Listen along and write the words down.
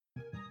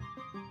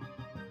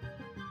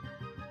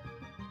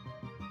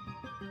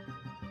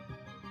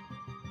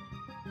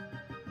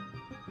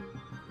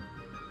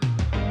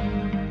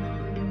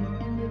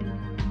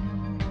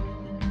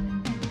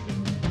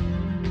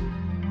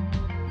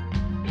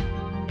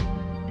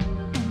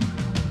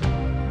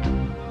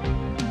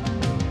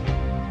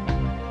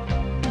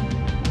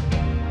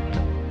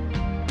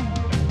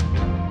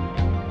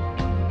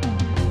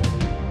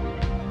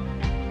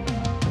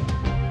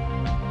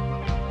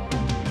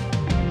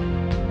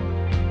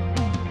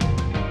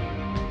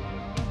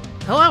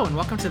Hello and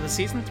welcome to the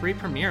Season 3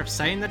 premiere of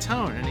Setting the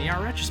Tone, an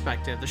ER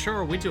retrospective, the show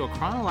where we do a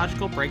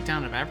chronological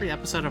breakdown of every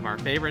episode of our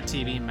favorite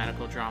TV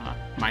medical drama.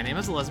 My name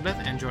is Elizabeth,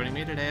 and joining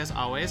me today as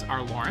always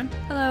are Lauren.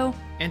 Hello.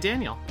 And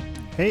Daniel.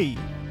 Hey.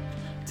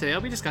 Today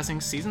I'll be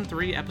discussing Season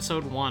 3,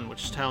 Episode 1,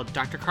 which is titled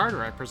Dr.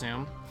 Carter, I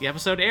presume. The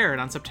episode aired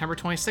on September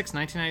 26,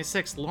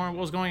 1996. Lauren,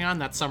 what was going on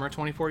that summer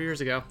 24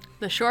 years ago?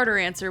 The shorter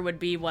answer would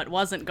be what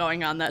wasn't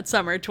going on that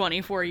summer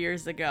 24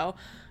 years ago.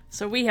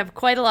 So we have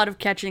quite a lot of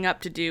catching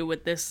up to do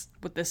with this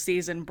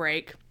season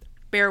break.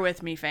 Bear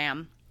with me,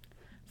 fam.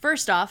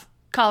 First off,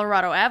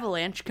 Colorado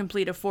Avalanche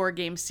complete a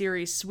 4-game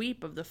series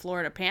sweep of the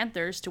Florida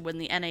Panthers to win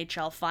the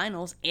NHL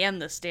Finals and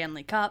the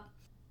Stanley Cup.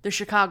 The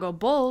Chicago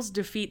Bulls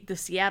defeat the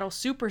Seattle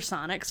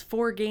Supersonics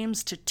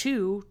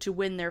 4-2 to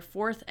win their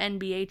 4th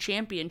NBA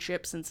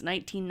championship since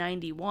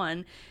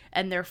 1991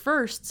 and their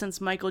first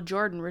since Michael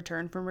Jordan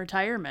returned from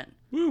retirement.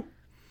 Woo!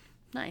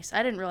 Nice.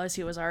 I didn't realize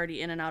he was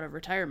already in and out of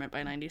retirement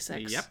by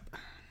 96. Yep.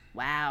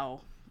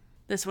 Wow.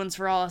 This one's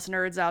for all us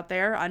nerds out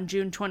there. On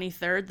June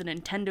 23rd, the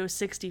Nintendo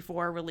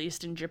 64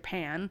 released in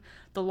Japan.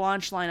 The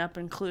launch lineup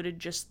included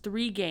just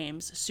 3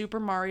 games, Super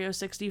Mario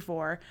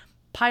 64,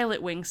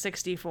 Pilot Wing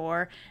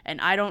 64, and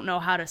I don't know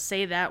how to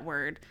say that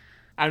word.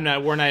 We're not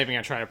even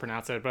going to try to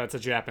pronounce it, but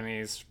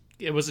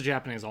it was a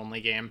Japanese only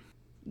game.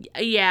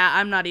 Yeah,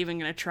 I'm not even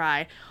going to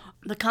try.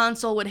 The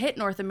console would hit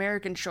North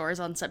American shores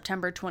on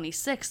September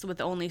 26th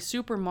with only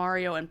Super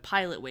Mario and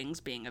Pilot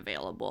Wings being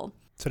available.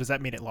 So does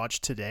that mean it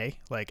launched today,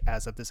 like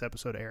as of this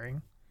episode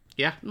airing?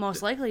 Yeah.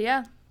 Most likely,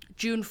 yeah.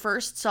 June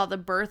 1st saw the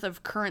birth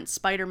of current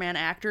Spider-Man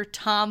actor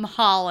Tom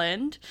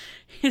Holland.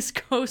 His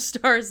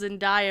co-star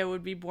Zendaya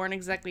would be born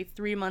exactly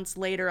 3 months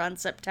later on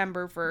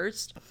September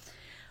 1st.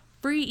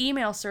 Free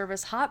email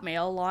service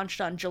Hotmail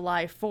launched on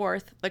July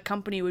 4th. The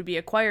company would be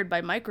acquired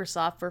by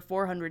Microsoft for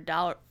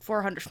 $400.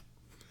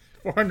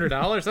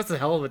 $400? That's a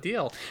hell of a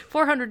deal.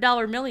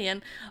 $400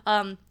 million.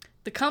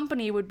 The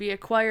company would be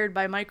acquired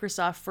by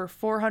Microsoft for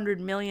 $400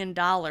 million in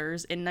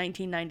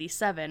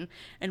 1997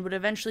 and would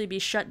eventually be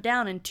shut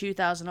down in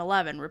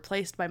 2011,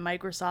 replaced by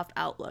Microsoft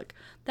Outlook.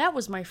 That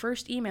was my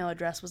first email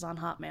address, was on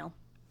Hotmail.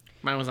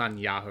 Mine was on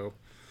Yahoo.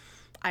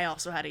 I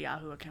also had a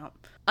Yahoo account.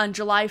 On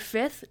July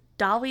 5th,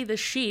 Dolly the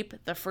sheep,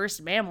 the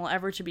first mammal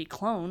ever to be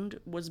cloned,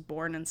 was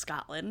born in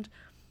Scotland.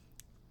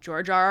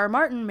 George R.R.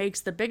 Martin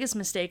makes the biggest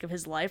mistake of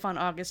his life on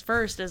August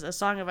 1st as A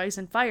Song of Ice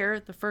and Fire,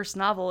 the first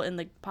novel in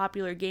the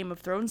popular Game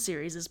of Thrones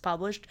series, is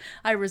published.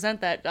 I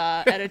resent that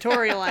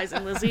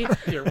editorializing, Lizzie.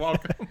 You're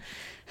welcome.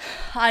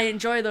 I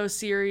enjoy those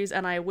series,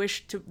 and I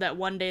wish that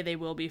one day they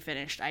will be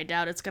finished. I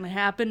doubt it's going to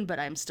happen, but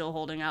I'm still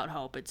holding out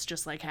hope. It's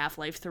just like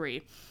Half-Life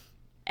 3.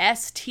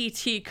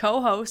 STT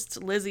co-hosts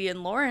Lizzie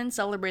and Lauren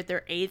celebrate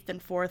their 8th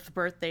and 4th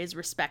birthdays,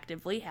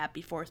 respectively.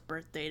 Happy 4th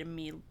birthday to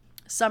me.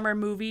 Summer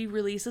movie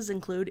releases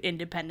include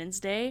Independence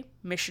Day,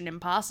 Mission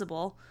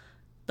Impossible,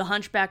 The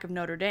Hunchback of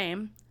Notre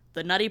Dame,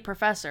 The Nutty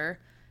Professor,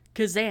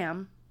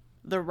 Kazam,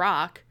 The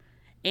Rock,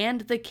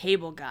 and The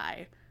Cable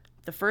Guy.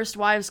 The First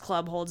Wives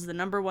Club holds the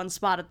 #1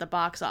 spot at the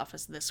box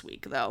office this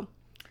week, though.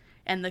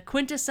 And the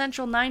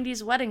quintessential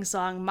 90s wedding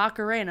song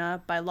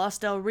Macarena by Los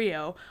Del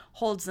Rio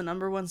holds the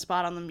 #1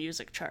 spot on the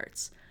music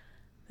charts.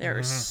 There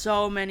are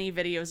so many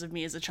videos of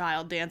me as a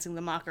child dancing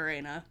the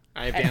Macarena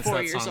I've at danced 4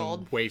 that years song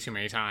old. way too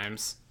many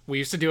times. We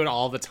used to do it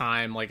all the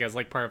time, like as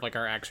like part of like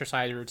our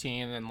exercise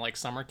routine and like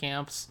summer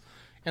camps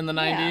in the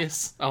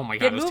 90s. Oh my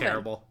god, it was moving.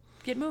 terrible.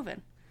 Get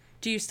moving.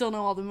 Do you still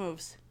know all the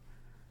moves?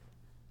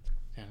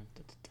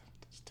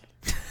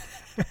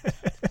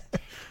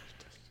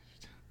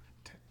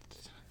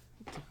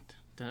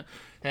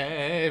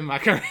 Hey,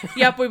 Macarena.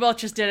 Yep, we both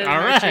just did it in All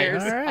our right.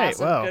 chairs. All right,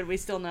 Awesome. well. Good, we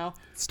still know.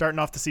 Starting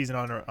off the season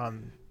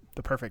on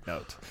the perfect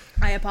note.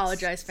 I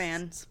apologize,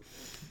 fans.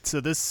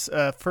 So this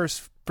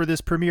for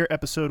this premiere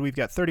episode, we've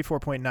got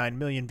 34.9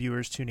 million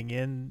viewers tuning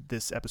in.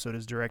 This episode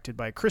is directed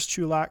by Chris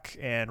Chulak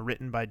and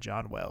written by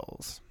John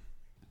Wells.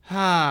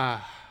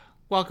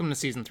 Welcome to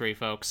Season 3,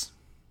 folks.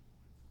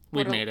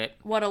 We've made it.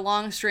 What a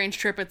long, strange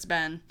trip it's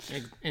been.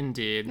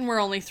 Indeed. We're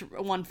only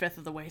 1/5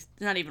 of the way,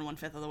 not even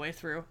 1/5 of the way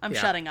through. I'm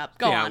Yeah. shutting up.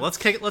 Go on. Let's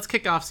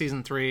kick off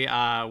Season 3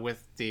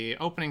 with the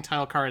opening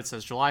title card. It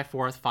says July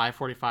 4th,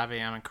 5:45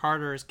 a.m. and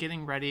Carter is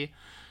getting ready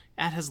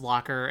at his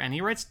locker, and he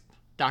writes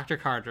Dr.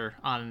 Carter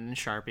on in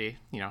Sharpie.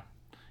 You know,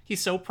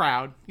 he's so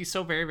proud. He's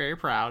so very, very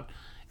proud.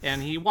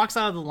 And he walks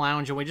out of the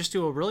lounge, and we just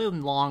do a really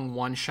long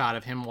one shot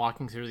of him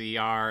walking through the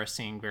ER,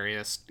 seeing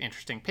various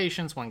interesting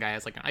patients. One guy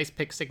has like an ice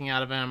pick sticking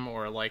out of him,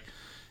 or like,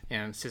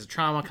 and sees a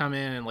trauma come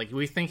in, and like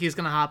we think he's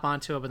gonna hop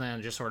onto it, but then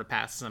it just sort of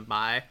passes him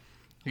by.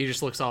 He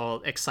just looks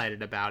all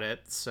excited about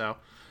it. So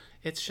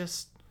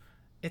it's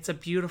a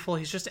beautiful.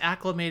 He's just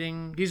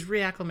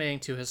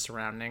reacclimating to his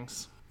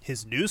surroundings.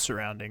 His new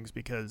surroundings,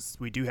 because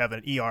we do have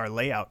an ER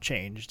layout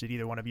change. Did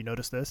either one of you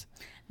notice this?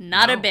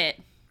 Not No. a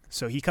bit.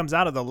 So he comes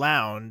out of the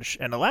lounge,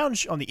 and the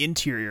lounge on the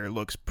interior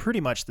looks pretty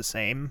much the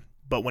same,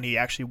 but when he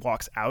actually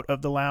walks out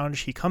of the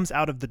lounge, he comes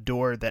out of the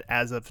door that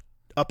as of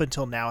up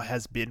until now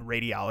has been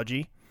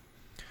radiology.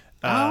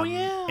 Oh,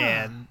 yeah.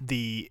 And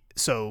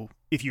so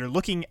if you're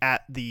looking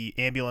at the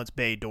ambulance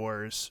bay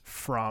doors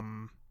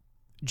from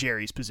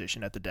Jerry's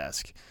position at the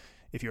desk,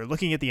 if you're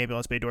looking at the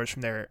ambulance bay doors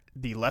from there,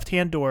 the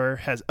left-hand door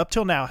has, up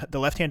till now, the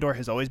left-hand door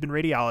has always been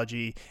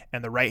radiology,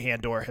 and the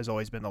right-hand door has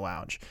always been the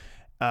lounge.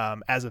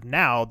 As of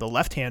now, the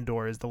left-hand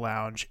door is the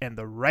lounge, and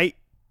the right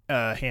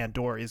hand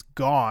door is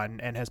gone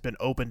and has been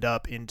opened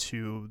up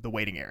into the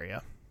waiting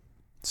area.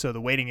 So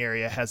the waiting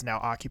area has now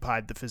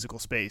occupied the physical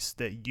space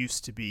that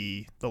used to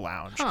be the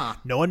lounge. Huh.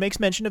 No one makes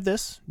mention of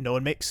this. No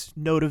one makes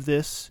note of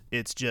this.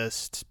 It's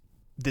just,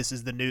 this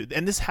is the new,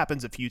 and this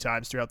happens a few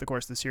times throughout the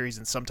course of the series,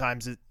 and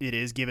sometimes it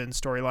is given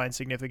storyline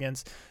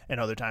significance, and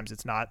other times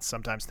it's not.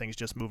 Sometimes things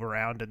just move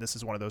around, and this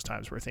is one of those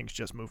times where things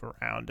just move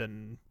around,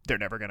 and they're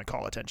never going to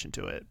call attention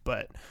to it.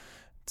 But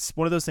it's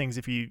one of those things,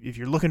 if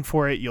you're looking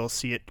for it, you'll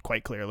see it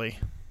quite clearly.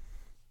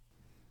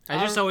 I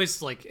just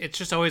always it's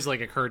just always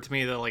occurred to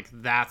me that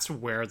that's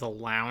where the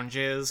lounge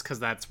is, because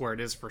that's where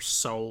it is for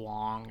so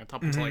long. It's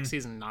up until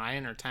season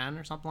 9 or 10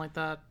 or something like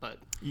that. But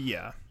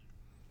yeah,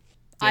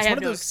 I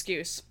have no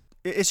excuse.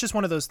 It's just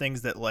one of those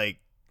things that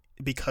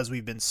because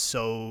we've been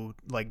so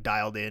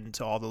dialed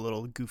into all the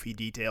little goofy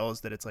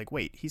details that it's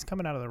wait, he's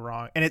coming out of the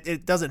wrong, and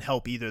it doesn't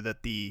help either that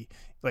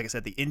like I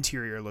said, the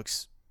interior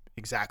looks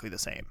exactly the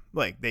same.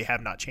 They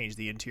have not changed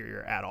the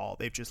interior at all.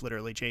 They've just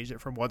literally changed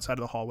it from one side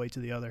of the hallway to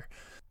the other.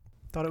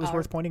 Thought it was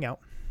worth pointing out.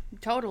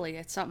 Totally.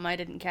 It's something I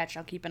didn't catch.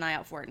 I'll keep an eye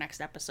out for it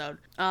next episode.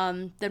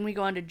 Then we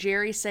go on to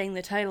Jerry saying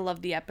the title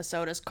of the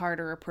episode as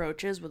Carter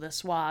approaches with a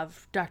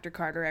suave Dr.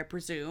 Carter, I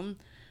presume.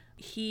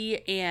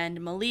 He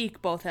and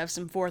Malik both have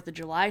some 4th of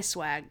July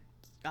swag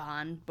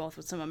on, both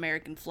with some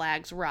American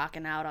flags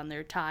rocking out on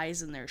their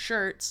ties and their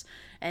shirts.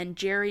 And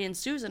Jerry and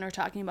Susan are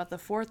talking about the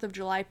 4th of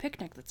July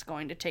picnic that's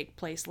going to take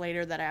place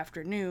later that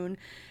afternoon.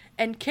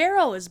 And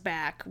Carol is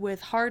back with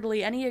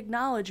hardly any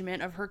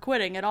acknowledgement of her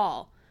quitting at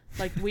all.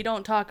 We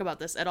don't talk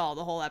about this at all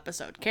the whole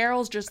episode.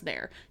 Carol's just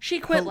there. She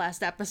quit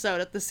last episode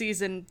at the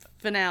season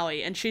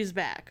finale, and she's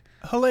back.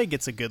 Halle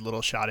gets a good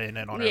little shot in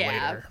on her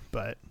later,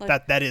 but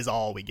that is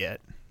all we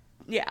get.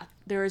 Yeah,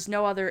 there is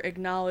no other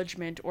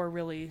acknowledgement or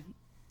really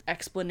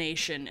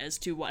explanation as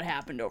to what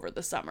happened over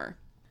the summer.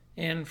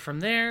 And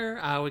from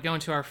there, we go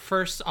into our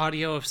first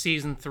audio of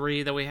season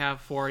 3 that we have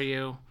for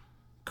you.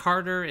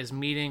 Carter is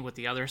meeting with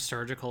the other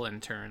surgical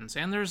interns,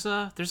 and there's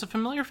a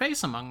familiar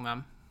face among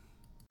them.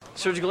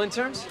 Surgical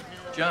interns?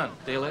 John,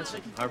 Dale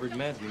Edson, Harvard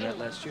Med. We met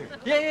last year.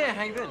 Yeah,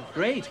 how you been?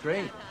 Great.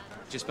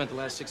 Just spent the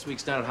last 6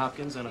 weeks down at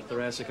Hopkins on a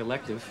thoracic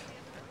elective.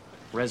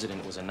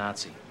 Resident was a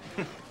Nazi.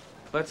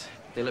 But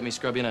they let me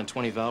scrub in on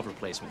 20 valve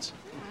replacements.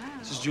 Wow.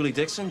 This is Julie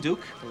Dixon,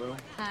 Duke. Hello.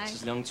 Hi. This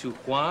is Young Tu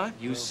Hua,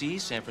 UC,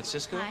 San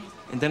Francisco. Hi.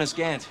 And Dennis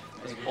Gant,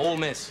 Ole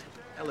Miss.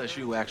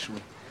 LSU,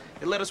 actually.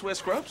 They let us wear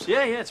scrubs?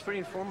 Yeah, it's pretty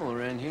informal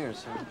around here,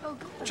 so.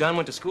 John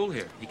went to school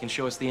here. He can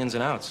show us the ins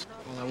and outs.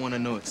 All I want to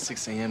know at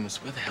 6 a.m. is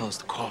where the hell is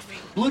the coffee?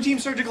 Blue Team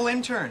Surgical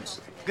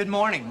Interns. Good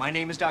morning. My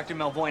name is Dr.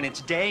 Melvoin, and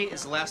today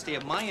is the last day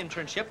of my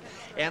internship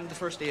and the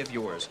first day of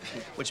yours,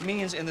 which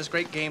means in this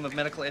great game of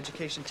medical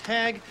education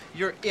tag,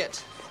 you're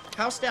it.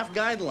 House staff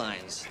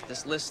guidelines.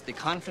 This lists the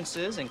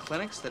conferences and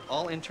clinics that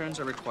all interns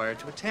are required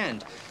to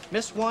attend.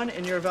 Miss one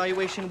and your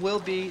evaluation will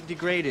be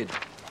degraded.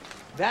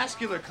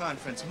 Vascular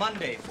conference,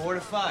 Monday, 4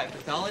 to 5.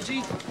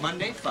 Pathology,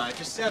 Monday, 5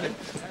 to 7.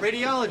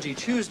 Radiology,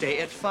 Tuesday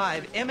at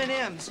 5.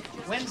 M&Ms,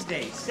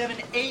 Wednesday, 7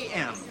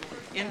 a.m.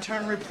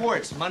 Intern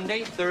reports,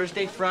 Monday,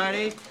 Thursday,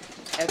 Friday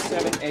at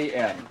 7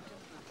 a.m.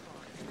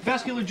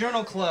 Vascular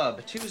Journal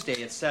Club,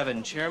 Tuesday at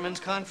 7. Chairman's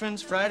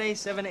Conference, Friday,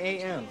 7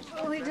 a.m.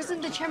 Oh, wait,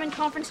 doesn't the chairman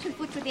conference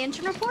conflict with the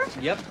intern report?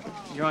 Yep.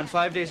 You're on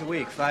 5 days a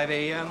week, 5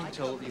 a.m.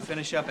 until you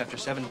finish up after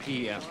 7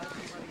 p.m.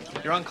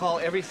 You're on call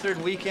every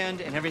third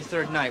weekend and every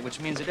third night, which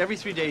means that every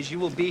 3 days you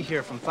will be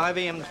here from 5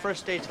 a.m. the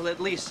first day till at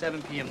least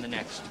 7 p.m. the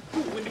next.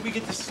 When did we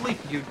get to sleep?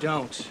 You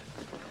don't.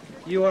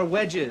 You are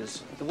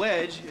wedges. The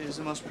wedge is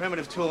the most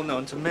primitive tool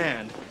known to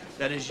man.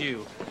 That is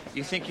you.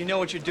 You think you know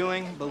what you're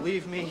doing?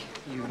 Believe me,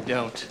 you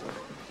don't.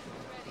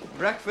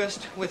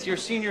 Breakfast with your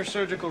senior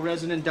surgical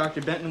resident,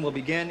 Dr. Benton, will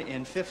begin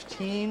in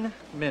 15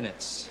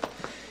 minutes.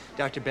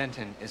 Dr.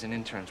 Benton is an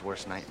intern's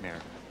worst nightmare.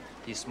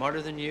 He's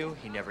smarter than you,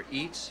 he never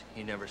eats,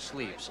 he never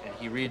sleeps, and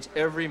he reads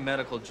every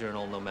medical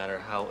journal, no matter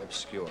how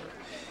obscure.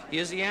 He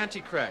is the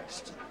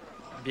Antichrist,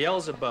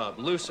 Beelzebub,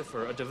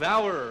 Lucifer, a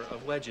devourer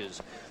of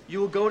wedges.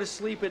 You will go to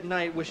sleep at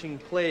night wishing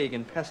plague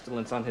and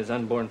pestilence on his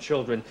unborn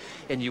children,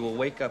 and you will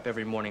wake up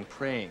every morning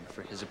praying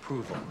for his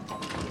approval.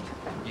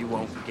 You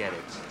won't get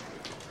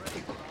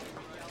it.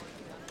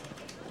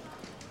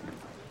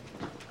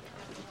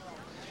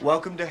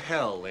 Welcome to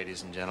hell,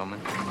 ladies and gentlemen.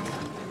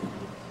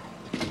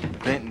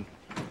 Benton.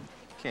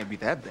 Can't be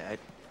that bad.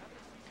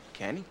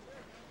 Can he?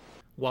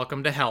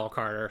 Welcome to hell,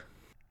 Carter.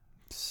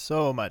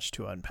 So much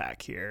to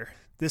unpack here.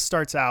 This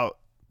starts out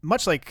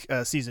much like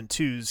season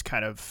 2's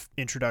kind of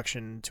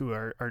introduction to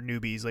our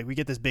newbies. We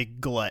get this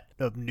big glut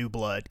of new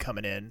blood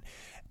coming in.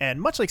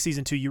 And much like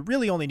season 2, you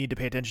really only need to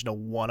pay attention to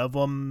one of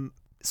them,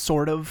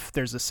 sort of.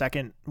 There's a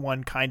second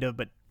one, kind of,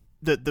 but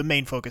the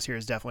main focus here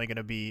is definitely going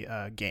to be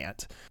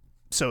Gant.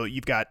 So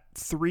you've got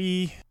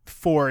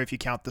 4 if you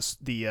count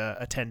the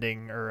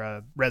attending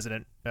or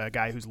resident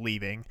guy who's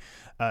leaving,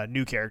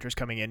 new characters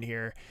coming in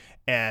here,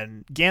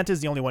 and Gant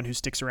is the only one who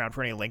sticks around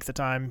for any length of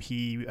time.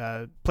 He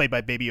played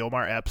by Baby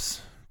Omar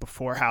Epps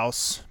before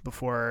House,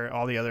 before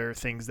all the other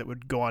things that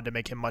would go on to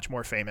make him much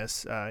more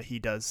famous. He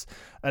does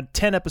a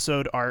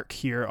 10-episode arc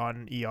here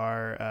on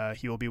ER.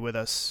 He will be with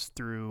us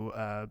through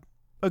a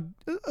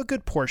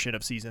good portion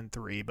of season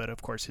 3, but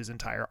of course his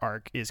entire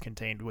arc is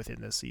contained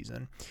within this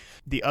season.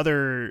 The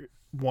other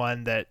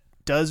one that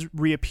does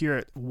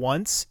reappear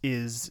once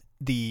is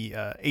the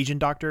Asian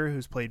doctor,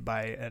 who's played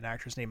by an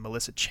actress named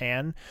Melissa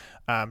Chan.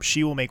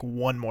 She will make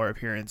one more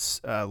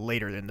appearance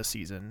later in the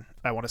season.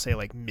 I want to say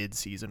like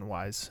mid-season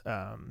wise.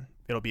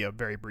 It'll be a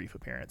very brief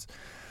appearance.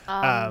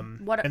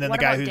 And then the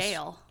guy who's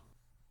Dale?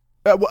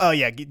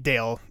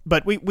 Dale.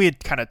 But we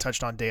had kind of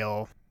touched on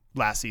Dale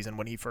last season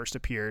when he first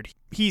appeared.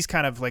 He's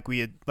kind of like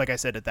I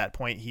said at that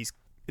point, he's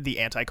the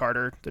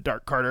anti-Carter, the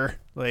dark Carter.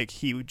 Like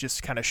he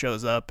just kind of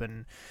shows up,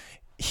 and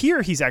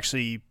here he's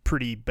actually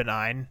pretty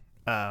benign.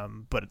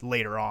 But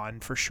later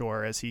on, for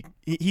sure, as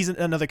he's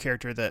another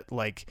character that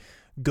like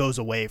goes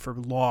away for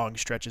long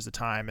stretches of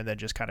time and then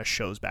just kind of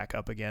shows back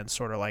up again,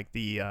 sort of like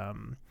the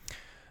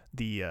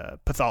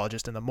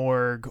pathologist in the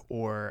morgue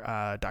or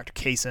Dr.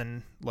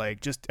 Kaysen,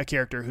 like just a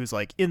character who's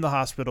like in the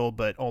hospital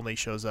but only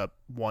shows up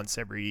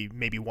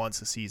maybe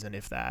once a season,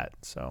 if that.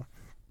 So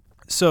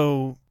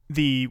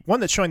the one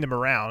that's showing them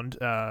around,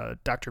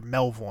 Dr.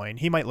 Melvoin,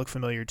 he might look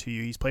familiar to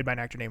you. He's played by an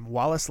actor named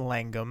Wallace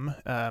Langham,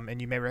 and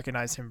you may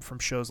recognize him from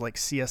shows like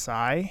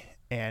CSI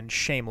and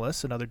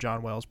Shameless, another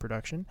John Wells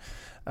production,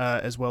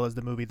 as well as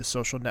the movie The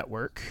Social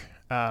Network.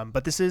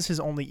 But this is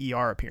his only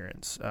ER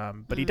appearance.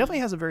 But he definitely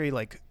has a very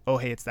like, oh,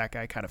 hey, it's that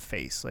guy kind of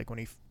face. Like when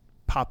he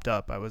popped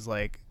up, I was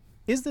like,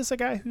 is this a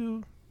guy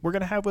who we're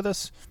going to have with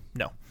us?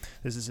 No,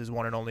 this is his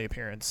one and only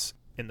appearance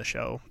in the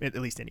show, at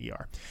least in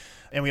ER.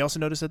 And we also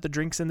noticed that the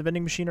drinks in the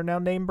vending machine are now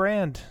name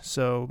brand.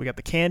 So we got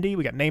the candy,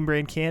 we got name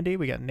brand candy,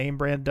 we got name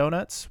brand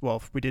donuts.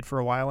 Well, we did for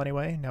a while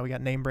anyway. Now we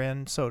got name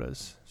brand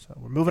sodas. So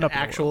we're moving up.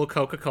 Actual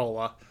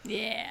Coca-Cola.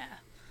 Yeah.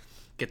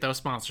 Get those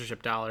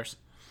sponsorship dollars.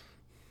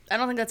 I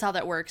don't think that's how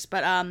that works,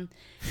 but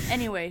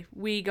anyway,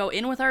 we go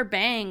in with our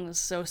bangs.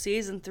 So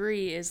season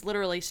 3 is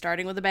literally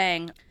starting with a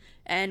bang.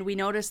 And we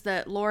notice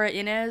that Laura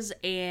Inez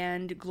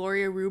and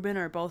Gloria Rubin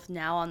are both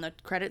now on the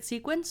credit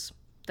sequence.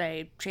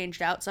 They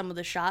changed out some of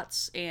the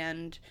shots,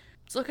 and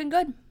it's looking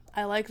good.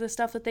 I like the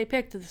stuff that they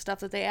picked, the stuff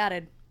that they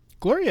added.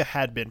 Gloria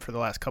had been for the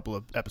last couple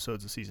of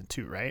episodes of season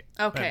 2, right?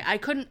 Okay,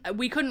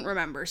 we couldn't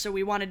remember, so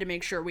we wanted to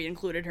make sure we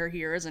included her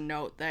here as a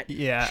note that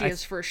she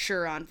is for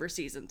sure on for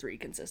season 3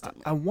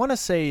 consistently. I want to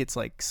say it's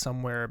like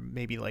somewhere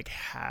maybe like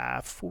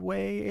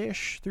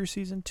halfway-ish through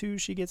season 2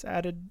 she gets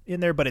added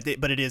in there, but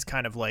it is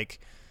kind of like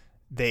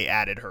they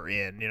added her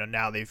in. You know,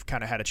 now they've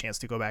kind of had a chance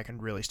to go back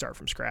and really start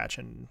from scratch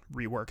and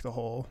rework the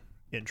whole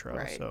intro,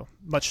 right. So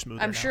much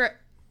smoother.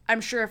 I'm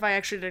sure if I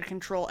actually did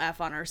Control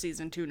F on our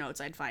season 2 notes,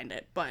 I'd find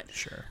it. But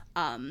sure.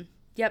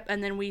 Yep.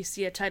 And then we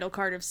see a title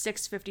card of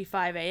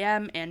 6:55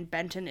 a.m. and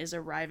Benton is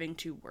arriving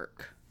to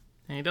work.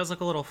 And he does look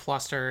a little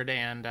flustered.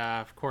 And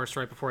of course,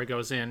 right before he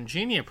goes in,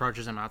 Jeannie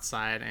approaches him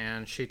outside,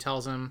 and she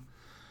tells him,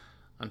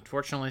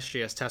 unfortunately, she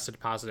has tested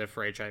positive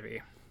for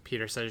HIV.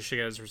 Peter says she should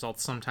get his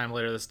results sometime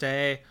later this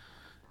day.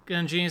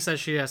 And Jeannie says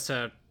she has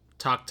to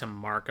talk to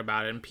Mark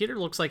about it. And Peter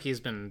looks like he's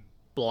been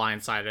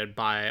blindsided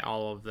by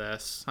all of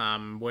this,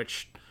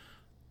 which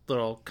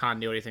little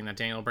continuity thing that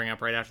Daniel will bring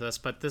up right after this,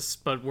 but it's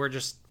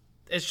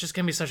just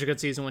gonna be such a good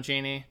season with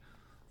Jeannie.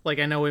 Like,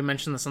 I know we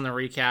mentioned this on the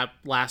recap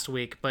last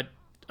week, but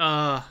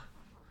I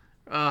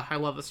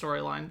love the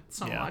storyline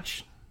so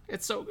much.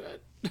 It's so good.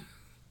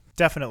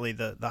 Definitely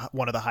the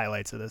one of the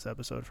highlights of this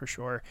episode for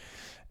sure.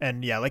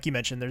 And yeah, like you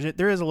mentioned,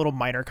 there is a little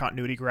minor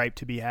continuity gripe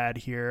to be had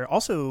here.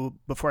 Also,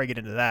 before I get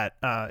into that,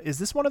 is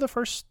this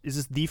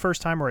the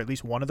first time, or at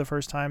least one of the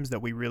first times,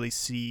 that we really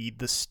see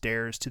the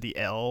stairs to the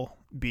L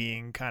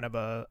being kind of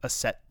a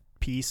set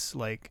piece?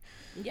 Like,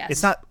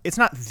 yes. It's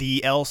not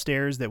the L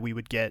stairs that we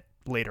would get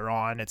later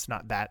on. It's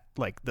not that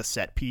like the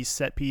set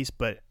piece,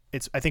 but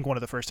it's, I think, one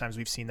of the first times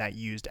we've seen that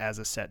used as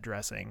a set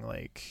dressing.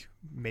 Like,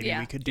 maybe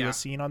we could do a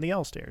scene on the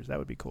L stairs. That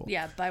would be cool.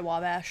 Yeah, by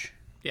Wabash.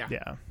 Yeah.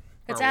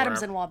 It's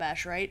Adams and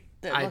Wabash, right?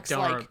 I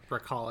don't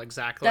recall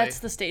exactly. That's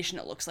the station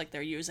it looks like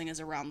they're using is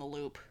around the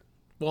loop.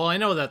 Well, I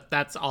know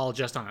that's all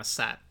just on a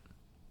set.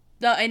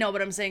 No, I know,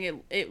 but I'm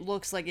saying it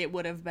looks like it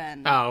would have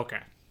been. Oh, okay.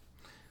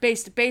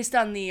 Based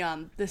on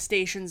the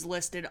stations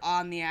listed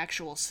on the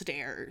actual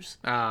stairs.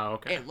 Oh,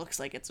 okay. It looks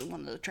like it's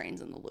one of the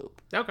trains in the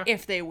loop. Okay.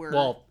 If they were.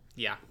 Well,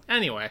 yeah.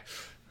 Anyway.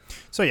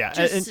 So yeah,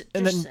 just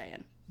and then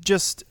saying.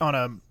 Just on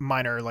a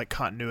minor like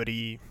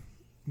continuity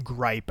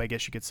gripe, I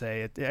guess you could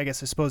say. I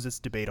suppose it's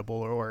debatable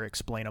or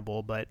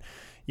explainable, but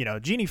you know,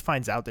 Jeannie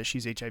finds out that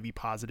she's HIV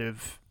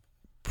positive,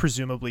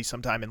 presumably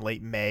sometime in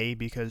late May,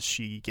 because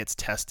she gets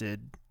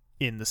tested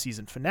in the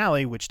season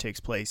finale, which takes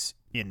place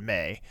in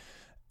May.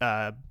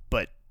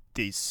 But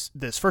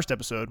this first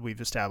episode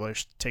we've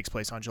established takes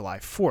place on July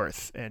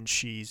 4th, and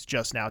she's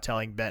just now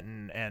telling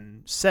Benton,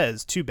 and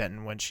says to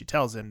Benton when she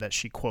tells him that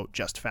she, quote,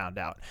 just found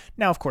out.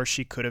 Now, of course,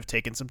 she could have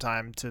taken some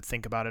time to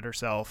think about it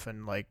herself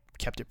and like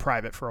kept it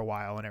private for a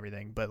while and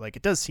everything, but like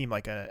it does seem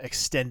like a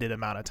extended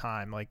amount of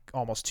time, like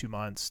almost 2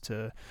 months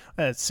to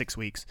 6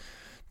 weeks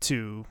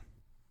to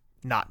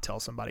not tell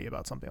somebody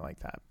about something like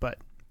that. But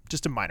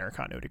just a minor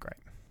continuity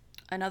gripe.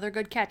 Another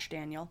good catch,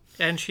 Daniel.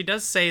 And she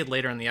does say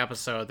later in the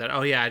episode that,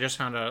 oh yeah, I just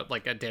found out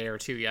like a day or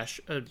two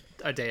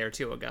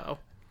ago.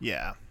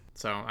 Yeah.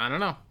 So I don't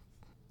know.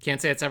 Can't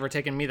say it's ever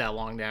taken me that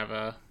long to have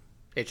a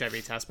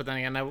HIV test, but then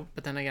again,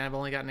 I've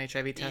only gotten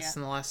HIV tests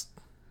in the last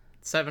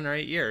 7 or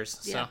 8 years.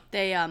 Yeah. So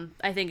They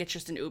I think it's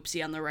just an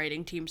oopsie on the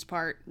writing team's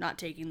part, not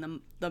taking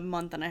the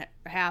month and a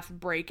half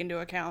break into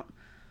account.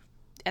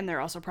 And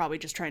they're also probably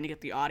just trying to get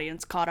the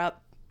audience caught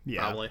up.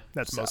 Yeah, probably.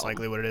 That's most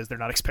likely what it is. They're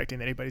not expecting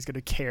that anybody's going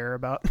to care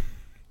about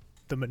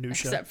the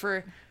minutia. Except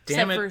for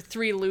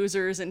 3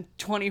 losers and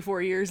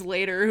 24 years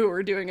later who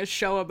are doing a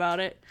show about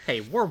it.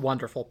 hey, we're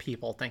wonderful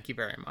people. Thank you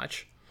very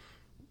much.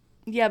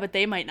 Yeah, but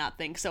they might not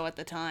think so at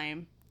the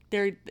time.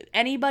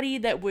 Anybody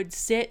that would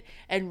sit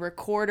and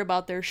record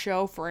about their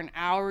show for an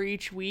hour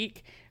each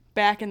week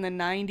back in the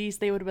 90s,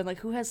 they would have been like,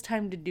 who has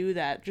time to do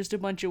that? Just a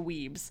bunch of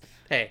weebs.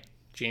 Hey,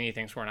 Jeannie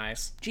thinks we're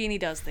nice. Jeannie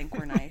does think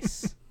we're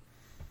nice.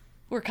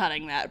 We're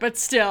cutting that, but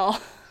still.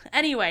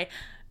 Anyway,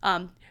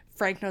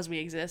 Frank knows we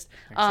exist.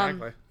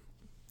 Exactly.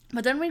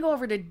 But then we go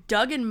over to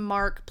Doug and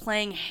Mark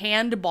playing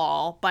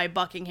handball by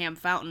Buckingham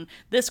Fountain.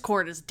 This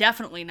court is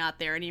definitely not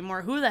there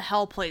anymore. Who the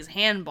hell plays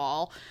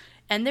handball?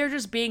 And they're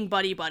just being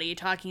buddy-buddy,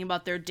 talking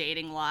about their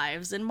dating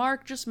lives. And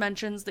Mark just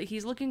mentions that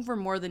he's looking for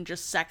more than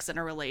just sex in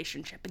a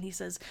relationship. And he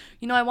says,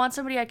 I want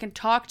somebody I can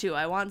talk to.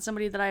 I want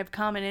somebody that I have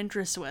common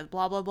interests with,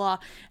 blah, blah, blah.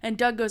 And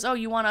Doug goes, oh,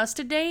 you want us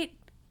to date?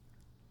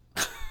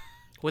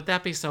 Would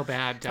that be so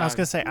bad, Doug? I was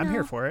going to say, I'm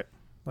here for it.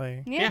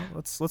 Like, Yeah.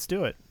 let's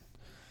do it.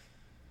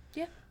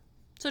 Yeah.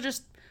 So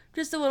just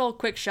a little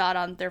quick shot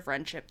on their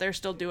friendship. They're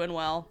still doing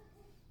well,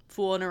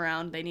 fooling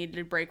around. They needed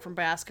a break from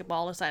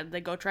basketball, decided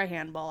they'd go try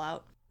handball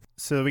out.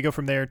 So we go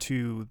from there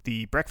to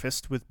the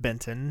breakfast with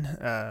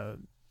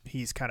Benton.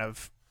 He's kind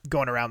of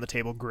going around the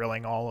table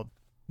grilling all of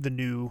the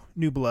new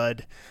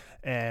blood,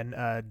 and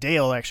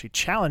Dale actually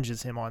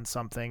challenges him on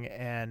something,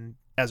 and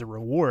as a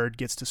reward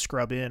gets to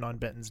scrub in on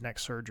Benton's neck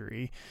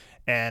surgery.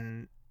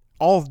 And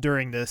all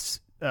during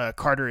this,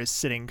 Carter is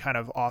sitting kind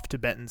of off to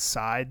Benton's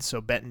side, so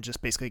Benton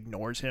just basically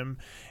ignores him.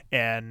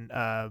 And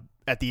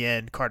at the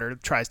end, Carter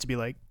tries to be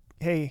like,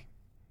 hey,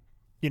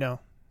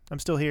 I'm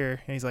still here.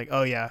 And he's like,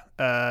 oh yeah,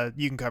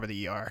 you can cover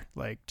the ER.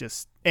 Like,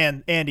 just,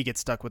 and he gets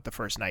stuck with the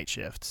first night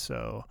shift.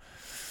 So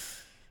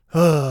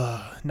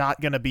not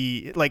going to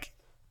be like,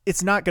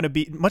 it's not going to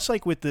be much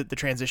like with the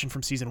transition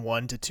from season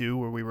 1 to 2,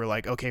 where we were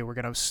like, okay, we're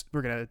going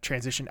to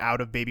transition out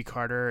of baby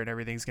Carter and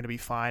everything's going to be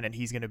fine. And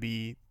he's going to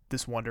be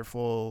this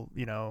wonderful,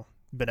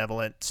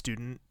 benevolent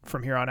student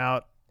from here on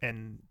out.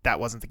 And that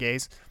wasn't the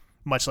case.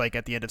 Much like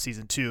at the end of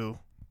season 2,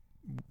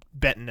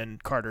 Benton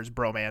and Carter's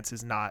bromance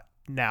is not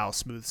now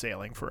smooth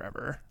sailing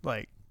forever.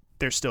 Like,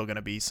 there's still going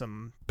to be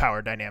some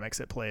power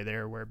dynamics at play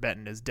there where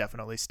Benton is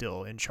definitely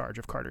still in charge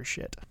of Carter's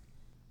shit.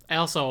 I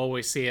also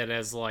always see it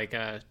as like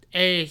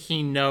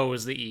he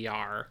knows the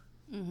ER,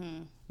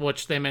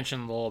 which they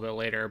mentioned a little bit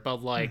later,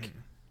 but like,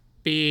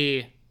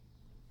 B,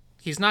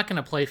 he's not going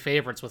to play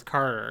favorites with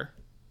Carter.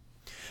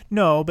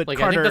 No, but like,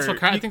 Carter,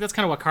 I think that's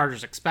kind of what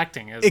Carter's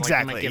expecting is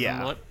exactly, like,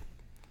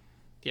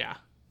 yeah.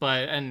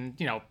 But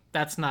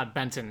that's not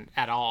Benton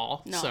at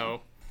all. No.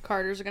 So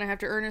Carter's going to have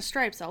to earn his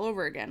stripes all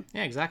over again.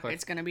 yeah, exactly.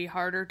 It's going to be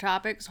harder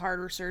topics,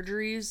 harder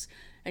surgeries,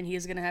 and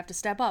he's going to have to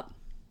step up.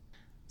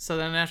 So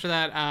then after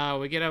that,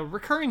 we get a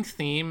recurring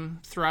theme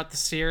throughout the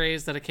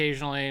series that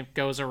occasionally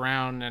goes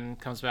around and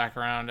comes back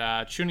around.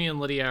 Chuni and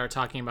Lydia are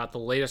talking about the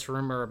latest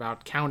rumor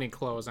about county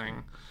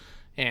closing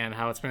and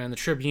how it's been in the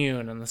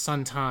Tribune and the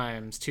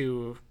Sun-Times,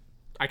 two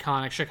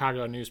iconic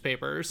Chicago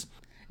newspapers.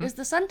 Is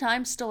the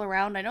Sun-Times still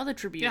around? I know the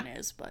Tribune Yeah.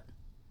 is, but...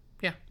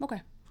 Yeah.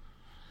 Okay.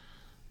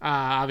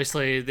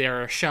 Obviously,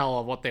 they're a shell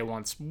of what they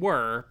once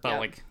were,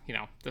 but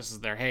Yep. this is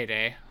their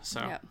heyday.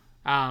 So, Yep.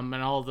 and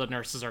all the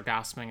nurses are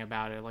gossiping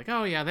about it, like,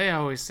 oh yeah,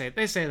 they say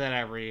that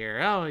every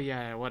year. Oh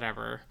yeah,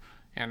 whatever.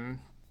 And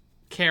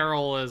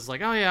Carol is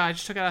like, oh yeah, I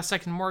just took out a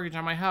second mortgage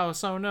on my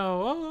house. Oh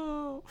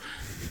no,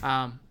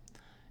 oh.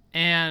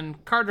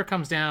 And Carter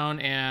comes down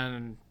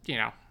and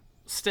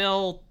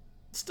still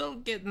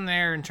getting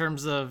there in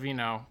terms of,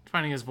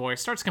 finding his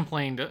voice,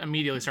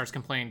 immediately starts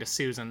complaining to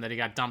Susan that he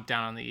got dumped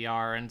down on the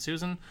ER, and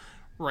Susan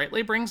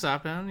rightly brings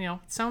up, and, it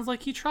sounds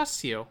like he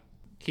trusts you.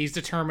 He's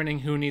determining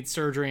who needs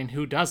surgery and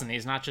who doesn't.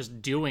 He's not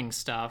just doing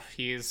stuff.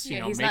 He's,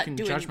 he's making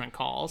judgment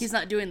calls. He's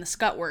not doing the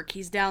scut work.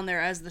 He's down there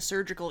as the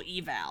surgical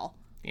eval.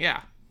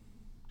 Yeah.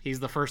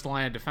 He's the first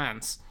line of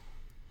defense.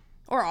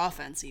 Or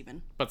offense,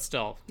 even. But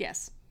still,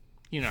 Yes.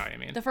 you know what I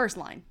mean. The first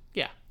line.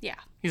 Yeah. Yeah.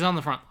 He's on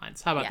the front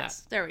lines. How about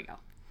Yes. that? There we go.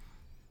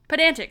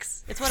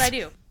 Pedantics. It's what I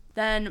do.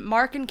 Then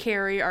Mark and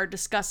Carrie are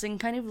discussing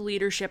kind of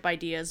leadership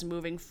ideas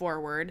moving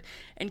forward,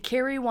 and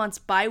Carrie wants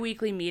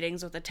bi-weekly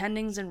meetings with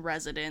attendings and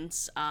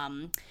residents,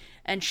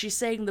 and she's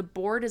saying the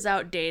board is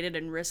outdated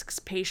and risks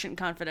patient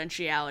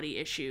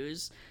confidentiality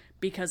issues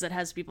because it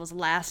has people's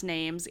last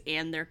names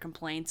and their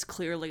complaints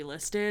clearly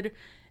listed,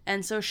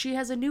 and so she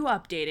has a new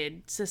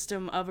updated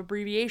system of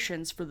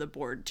abbreviations for the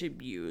board to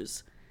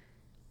use.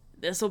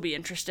 This will be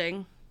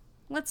interesting.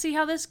 Let's see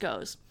how this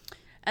goes.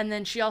 And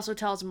then she also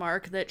tells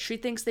Mark that she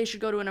thinks they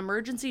should go to an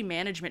emergency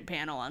management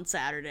panel on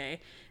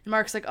Saturday. And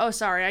Mark's like, oh,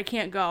 sorry, I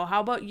can't go. How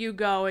about you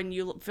go and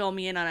you fill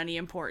me in on any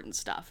important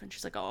stuff? And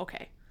she's like, oh,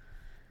 okay.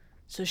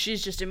 So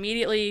she's just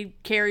immediately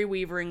Carrie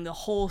Weavering the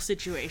whole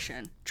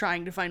situation,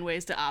 trying to find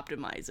ways to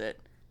optimize it.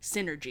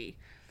 Synergy.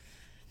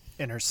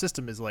 And her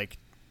system is like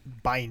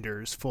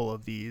binders full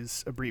of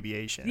these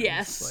abbreviations.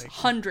 Yes, like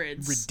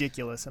hundreds.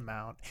 Ridiculous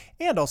amount.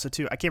 And also,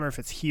 too, I can't remember if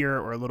it's here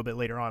or a little bit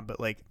later on, but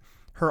like,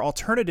 her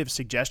alternative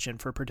suggestion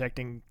for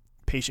protecting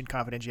patient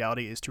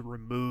confidentiality is to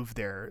remove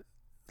their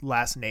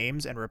last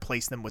names and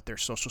replace them with their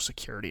social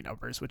security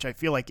numbers, which I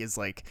feel like is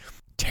like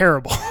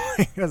terrible.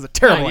 That's a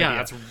terrible idea.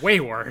 That's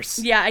way worse.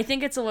 Yeah, I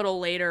think it's a little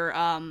later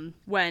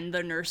when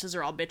the nurses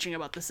are all bitching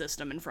about the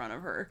system in front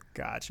of her.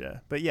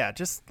 Gotcha. But yeah,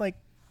 just like,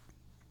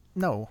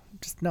 no.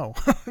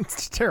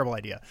 It's a terrible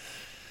idea.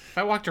 If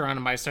I walked around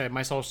and my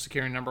social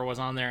security number was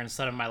on there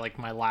instead of my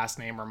last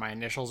name or my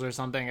initials or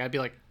something, I'd be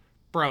like,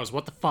 bros,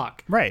 what the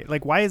fuck? Right.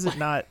 Like, why is it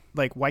not,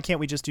 like, why can't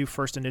we just do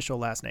first initial,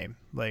 last name?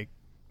 Like,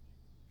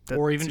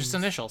 or even just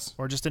initials.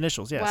 Or just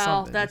initials, yeah. Well,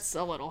 something. that's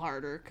a little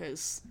harder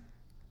because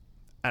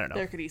I don't know.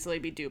 There could easily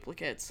be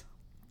duplicates.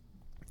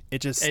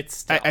 It just,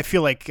 I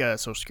feel like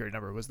social security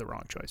number was the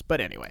wrong choice.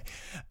 But anyway,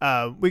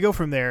 we go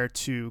from there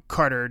to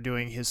Carter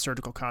doing his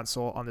surgical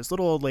consult on this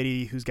little old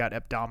lady who's got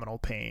abdominal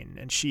pain.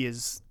 And she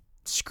is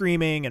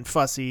screaming and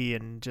fussy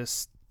and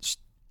just,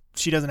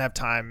 she doesn't have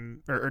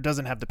time or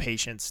doesn't have the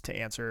patience to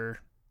answer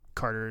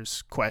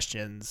Carter's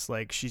questions.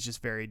 Like, she's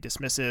just very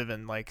dismissive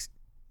and like,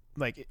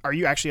 are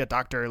you actually a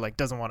doctor? Like,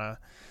 doesn't want to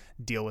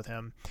deal with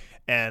him.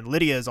 And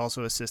Lydia is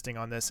also assisting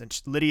on this.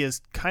 And Lydia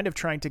is kind of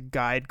trying to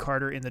guide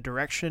Carter in the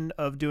direction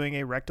of doing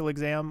a rectal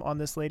exam on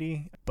this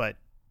lady. But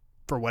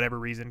for whatever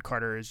reason,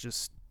 Carter is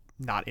just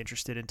not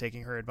interested in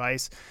taking her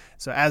advice.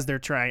 So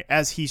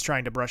as he's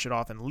trying to brush it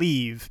off and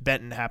leave,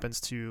 Benton happens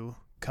to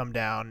come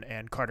down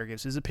and Carter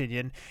gives his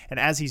opinion, and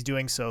as he's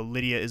doing so,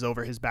 Lydia is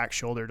over his back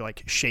shoulder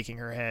like shaking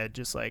her head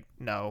just like,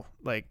 no,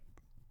 like,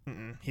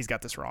 he's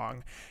got this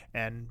wrong.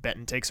 And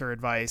Benton takes her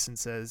advice and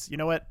says, you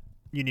know what,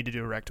 you need to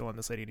do a rectal on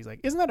this lady. And he's like,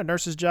 isn't that a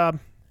nurse's job?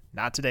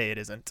 Not today, it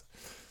isn't.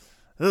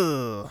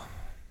 Ugh.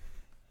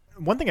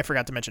 One thing I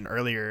forgot to mention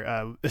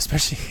earlier,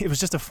 especially, it was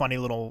just a funny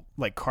little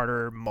like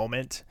Carter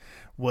moment,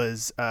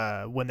 was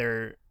when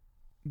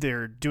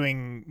they're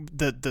doing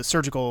the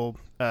surgical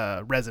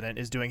resident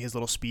is doing his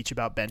little speech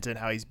about Benton,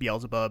 how he's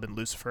Beelzebub and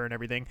Lucifer and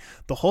everything.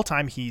 The whole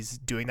time he's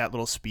doing that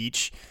little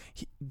speech,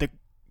 the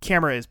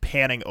camera is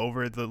panning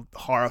over the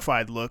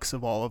horrified looks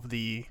of all of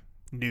the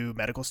new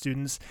medical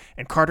students,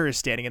 and Carter is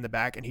standing in the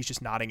back and he's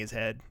just nodding his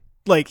head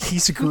like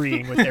he's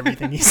agreeing with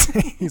everything he's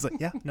saying. He's like,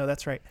 yeah, no,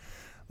 that's right.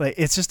 Like,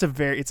 it's just a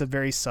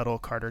very subtle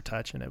Carter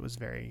touch, and it was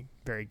very,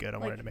 very good. I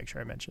wanted to make sure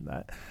I mentioned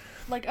that.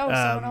 Like, oh,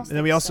 someone else. And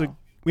then we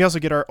also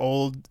get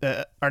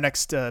our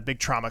next big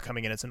trauma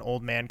coming in. It's an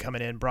old man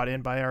coming in, brought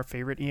in by our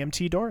favorite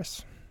EMT,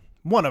 Doris.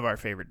 One of our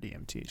favorite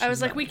EMTs. I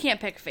was like, we can't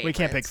pick favorites. We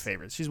can't pick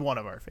favorites. She's one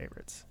of our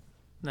favorites.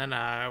 Then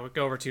we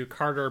go over to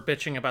Carter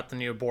bitching about the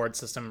new board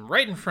system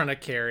right in front of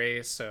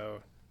Carrie.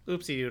 So,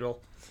 oopsie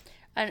doodle.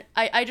 And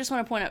I just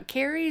want to point out,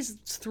 Carrie's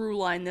through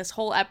line this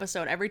whole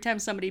episode, every time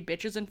somebody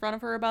bitches in front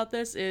of her about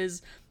this,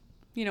 is,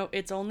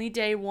 it's only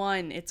day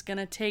one. It's going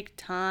to take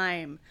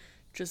time.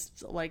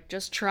 Just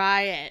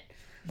try it.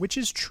 Which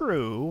is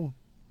true,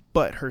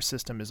 but her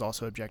system is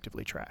also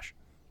objectively trash.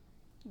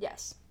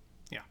 Yes.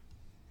 Yeah.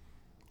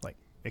 Like,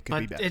 it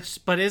could be better.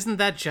 But isn't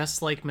that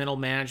just like middle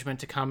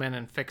management to come in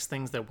and fix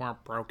things that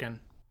weren't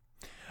broken?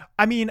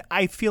 I mean,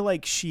 I feel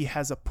like she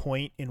has a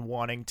point in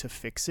wanting to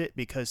fix it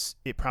because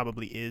it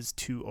probably is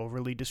too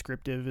overly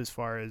descriptive as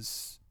far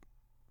as,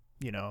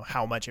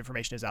 how much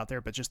information is out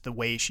there, but just the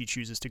way she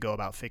chooses to go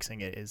about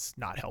fixing it is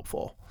not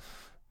helpful.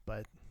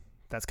 But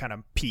that's kind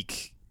of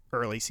peak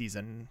early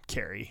season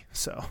Carrie,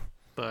 so.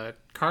 But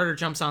Carter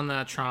jumps on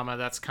the trauma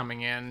that's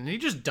coming in, and he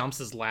just dumps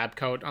his lab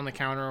coat on the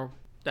counter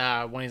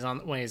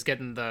when he's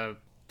getting the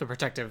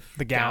protective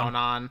gown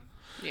on.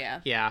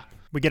 Yeah. Yeah.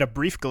 We get a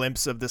brief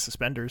glimpse of the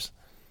suspenders.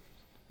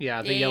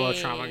 Yeah, the yellow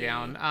trauma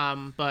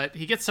gown. But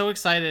he gets so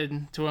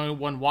excited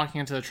when walking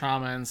into the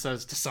trauma and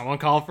says, "Does someone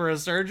call for a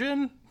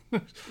surgeon?"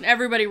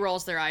 Everybody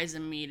rolls their eyes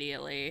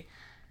immediately.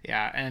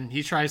 Yeah, and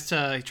he tries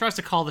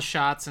to call the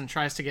shots and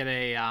tries to get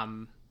a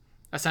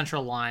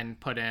central line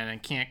put in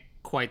and can't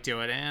quite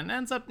do it, and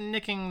ends up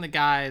nicking the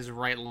guy's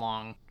right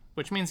lung,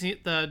 which means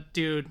the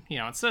dude,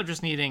 instead of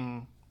just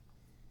needing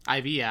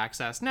IV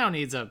access, now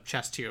needs a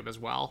chest tube as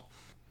well.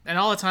 And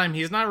all the time,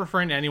 he's not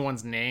referring to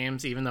anyone's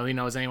names, even though he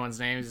knows anyone's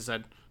names. He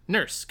said,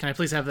 "Nurse, can I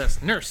please have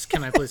this? Nurse,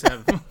 can I please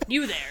have..."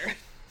 You there.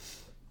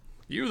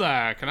 You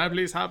there? Can I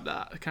please have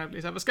that? Can I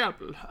please have a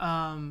scalpel?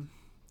 And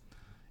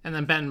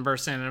then Benton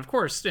bursts in, and of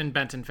course, in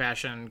Benton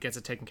fashion, gets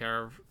it taken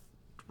care of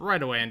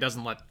right away and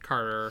doesn't let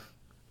Carter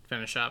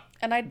finish up.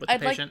 And with the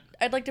patient.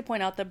 I'd like to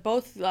point out that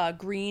both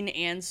Green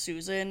and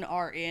Susan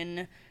are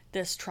in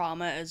this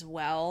trauma as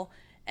well.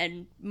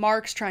 And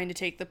Mark's trying to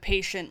take the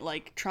patient,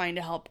 like, trying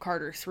to help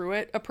Carter through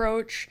it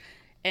approach.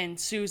 And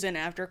Susan,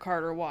 after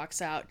Carter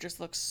walks out, just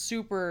looks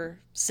super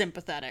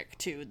sympathetic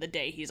to the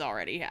day he's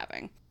already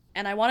having.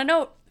 And I want to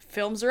note,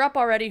 films are up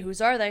already. Whose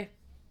are they?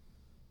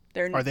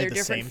 They're the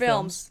different same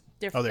films.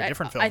 films? Oh, they're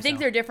different films I think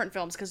now. they're different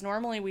films, because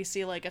normally we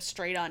see, like, a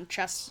straight-on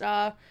chest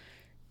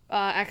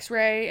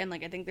x-ray, and,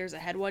 like, I think there's a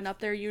head one up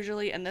there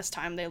usually, and this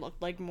time they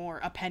looked like more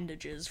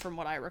appendages from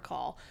what I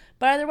recall.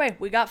 But either way,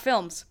 we got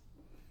films.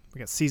 We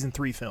got season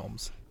 3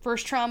 films.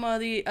 First trauma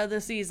of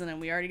the season,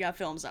 and we already got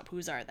films up.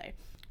 Whose are they?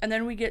 And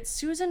then we get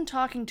Susan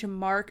talking to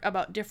Mark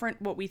about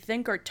different, what we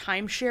think are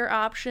timeshare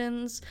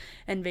options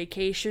and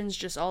vacations,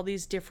 just all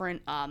these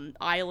different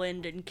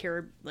island and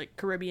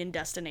Caribbean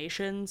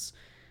destinations.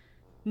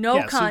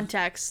 No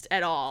context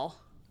at all.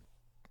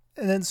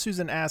 And then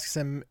Susan asks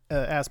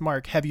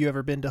Mark, have you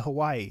ever been to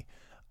Hawaii?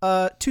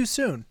 Too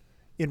soon,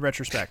 in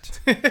retrospect.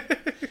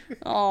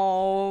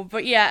 Oh,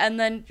 but yeah, and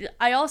then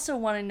I also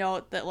want to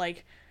note that,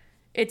 like,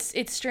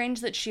 it's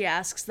strange that she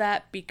asks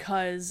that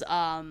because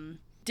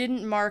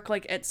didn't Mark,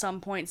 like, at some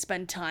point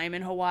spend time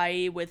in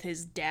Hawaii with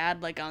his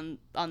dad, like, on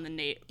the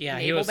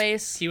naval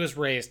base? He was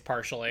raised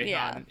partially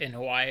in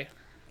Hawaii.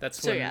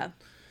 That's so, when,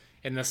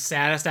 in the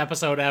saddest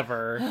episode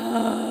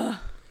ever.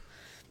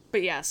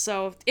 But yeah,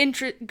 so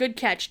good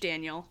catch,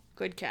 Daniel.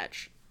 Good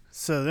catch.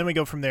 So then we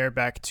go from there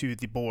back to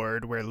the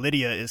board where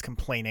Lydia is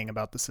complaining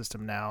about the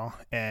system now,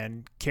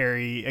 and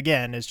Carrie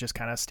again is just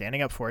kind of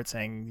standing up for it,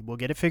 saying we'll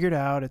get it figured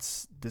out.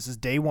 This is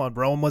day one.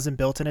 Rome wasn't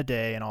built in a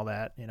day, and all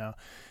that, you know.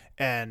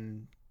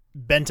 And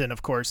Benton,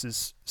 of course,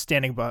 is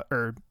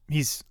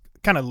he's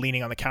kind of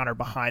leaning on the counter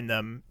behind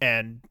them,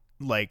 and,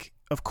 like,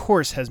 of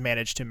course has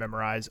managed to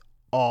memorize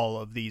all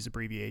of these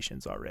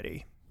abbreviations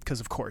already, because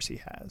of course he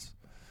has.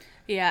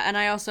 Yeah, and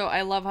I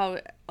love how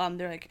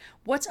they're like,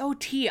 what's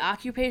OT,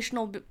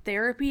 occupational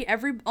therapy?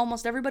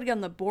 Almost everybody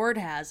on the board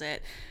has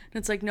it. And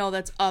it's like, no,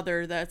 that's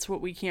other. That's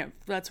when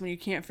you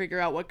can't figure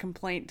out what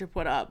complaint to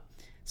put up.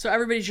 So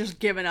everybody's just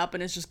given up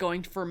and is just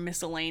going for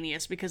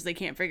miscellaneous because they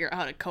can't figure out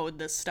how to code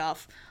this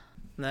stuff.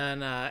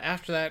 Then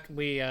after that,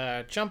 we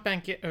jump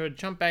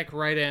back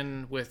right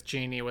in with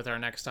Jeannie with our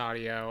next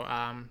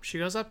audio. She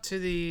goes up to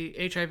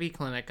the HIV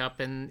clinic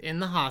up in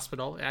the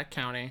hospital at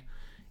County,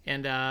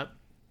 and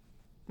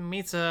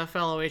meets a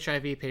fellow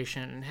HIV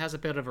patient and has a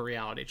bit of a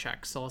reality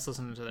check. So let's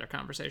listen to their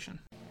conversation.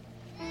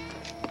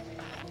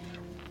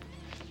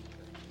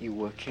 You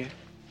work here?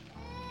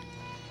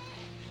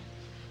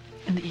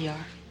 In the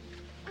ER.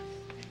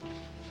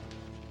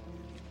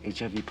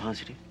 HIV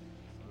positive?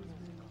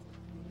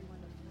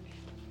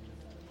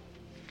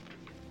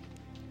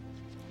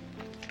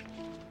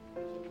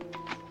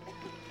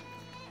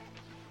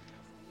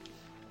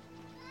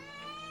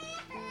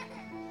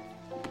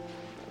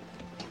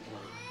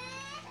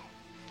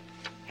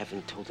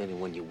 Haven't told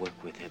anyone you work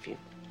with, have you?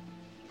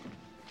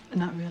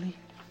 Not really.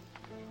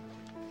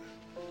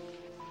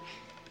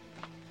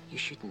 You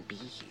shouldn't be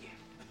here.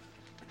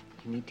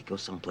 You need to go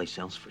someplace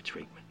else for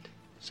treatment.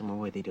 Somewhere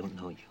where they don't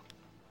know you.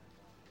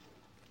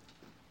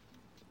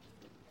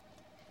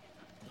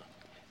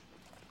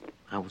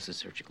 I was a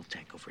surgical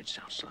tech over at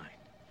Southside.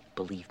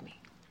 Believe me,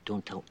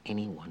 don't tell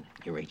anyone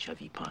you're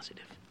HIV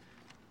positive.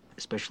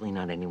 Especially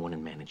not anyone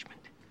in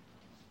management.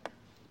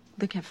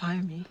 They can't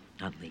fire me.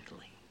 Not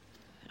legally.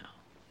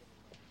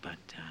 But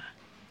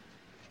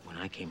when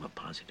I came up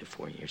positive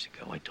 4 years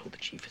ago, I told the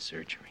chief of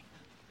surgery.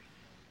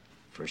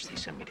 First, they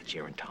sent me to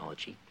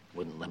gerontology.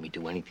 Wouldn't let me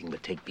do anything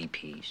but take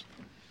BPs.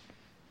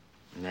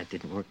 When that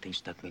didn't work, they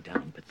stuck me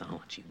down in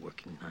pathology,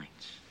 working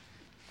nights.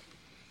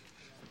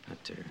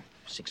 After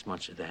 6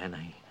 months of that,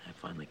 I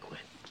finally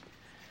quit.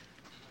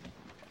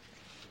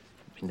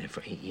 Been there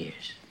for 8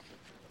 years.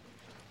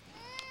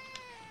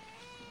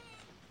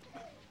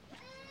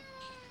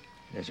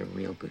 There's a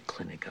real good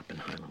clinic up in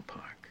Highland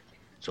Park.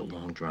 It's a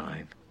long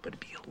drive, but it'd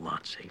be a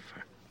lot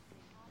safer.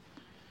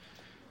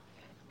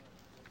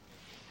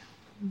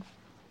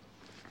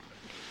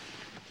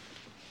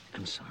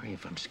 I'm sorry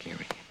if I'm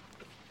scaring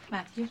you.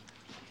 Matthew?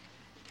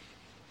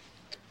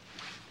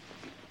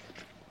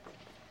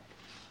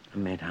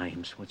 I'm Matt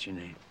Hyams. What's your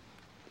name?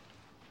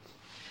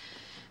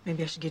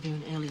 Maybe I should give you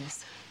an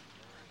alias.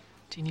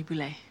 Jeannie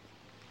Boulet.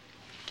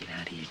 Get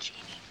out of here, Jeannie.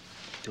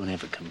 Don't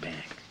ever come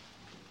back.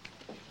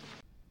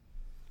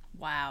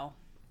 Wow.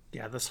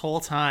 Yeah, this whole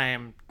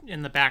time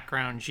in the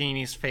background,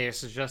 Jeannie's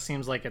face just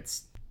seems like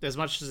it's as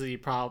much as you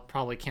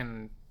probably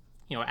can,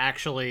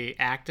 actually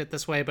act it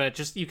this way,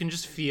 but you can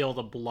just feel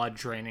the blood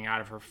draining out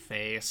of her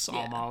face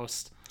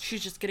almost.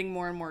 She's just getting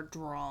more and more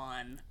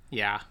drawn.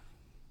 Yeah.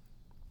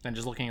 And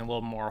just looking a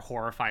little more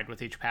horrified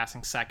with each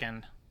passing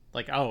second.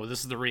 Like, oh, this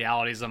is the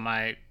realities of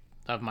my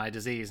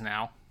disease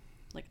now.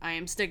 Like, I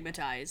am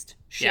stigmatized.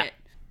 Shit. Yeah.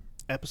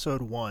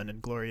 Episode 1,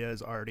 and Gloria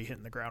is already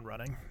hitting the ground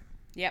running.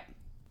 Yep.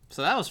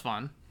 So that was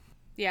fun.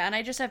 Yeah, and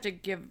I just have to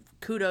give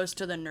kudos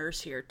to the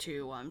nurse here,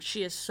 too.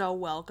 She is so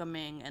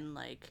welcoming and,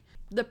 like,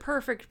 the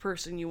perfect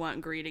person you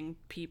want greeting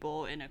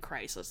people in a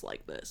crisis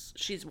like this.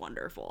 She's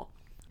wonderful.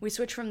 We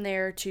switch from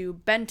there to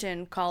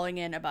Benton calling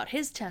in about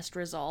his test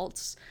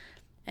results.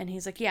 And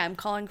he's like, yeah, I'm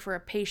calling for a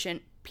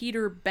patient,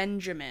 Peter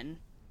Benjamin.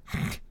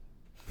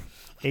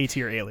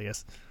 A-tier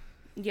alias.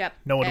 Yep.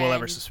 No one will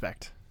ever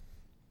suspect.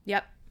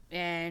 Yep.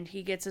 And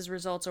he gets his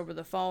results over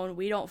the phone.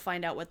 We don't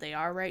find out what they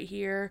are right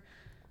here.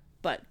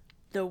 But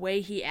the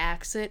way he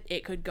acts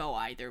it could go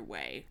either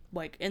way.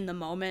 Like, in the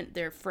moment,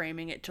 they're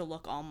framing it to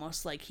look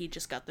almost like he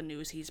just got the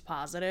news he's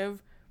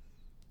positive.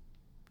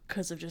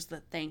 Because of just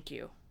the thank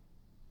you.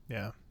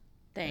 Yeah.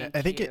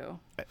 Thank you.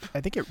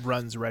 I think it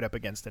runs right up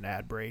against an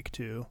ad break,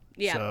 too.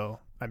 Yeah. So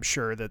I'm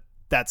sure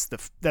that's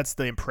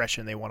the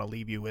impression they want to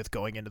leave you with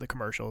going into the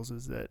commercials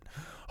is that,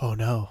 oh,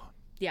 no.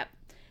 Yep.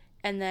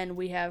 And then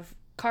we have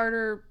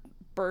Carter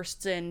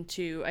bursts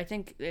into, I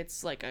think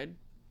it's like a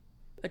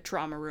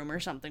trauma room or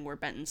something where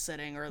Benton's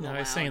sitting, or the lounge. No,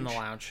 he's saying in the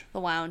lounge. The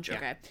lounge, yeah.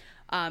 Okay.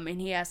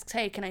 And he asks,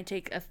 hey, can I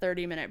take a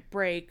 30-minute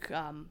break?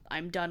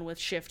 I'm done with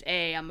shift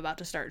A. I'm about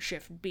to start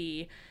shift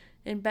B.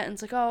 And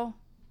Benton's like, oh,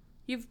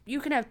 you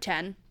can have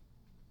 10. And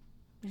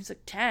he's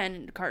like,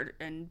 10?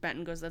 And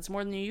Benton goes, that's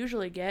more than you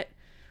usually get.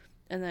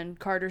 And then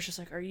Carter's just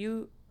like, are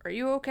you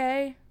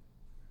okay?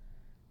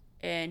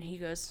 And he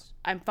goes,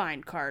 I'm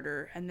fine,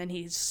 Carter. And then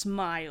he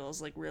smiles,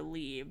 like,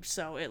 relieved.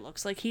 So it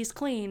looks like he's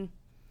clean.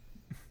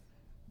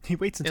 He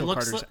waits until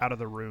Carter's out of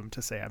the room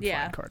to say, "I'm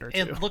fine, Carter." Too.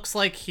 It looks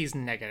like he's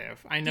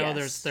negative. I know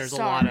Yes, there's a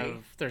lot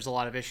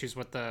of issues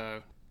with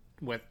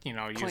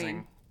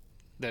using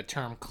the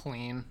term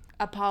clean.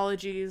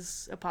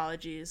 Apologies.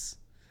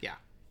 Yeah,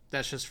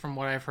 that's just from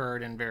what I've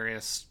heard in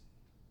various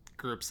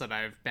groups that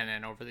I've been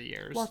in over the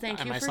years. Well, thank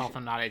you. I myself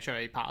am not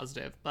HIV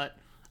positive, but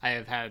I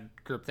have had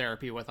group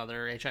therapy with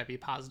other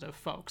HIV positive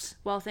folks.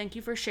 Well, thank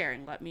you for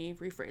sharing. Let me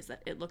rephrase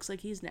that. It looks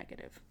like he's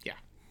negative. Yeah.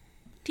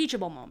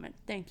 Teachable moment.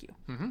 Thank you.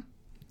 Mm-hmm.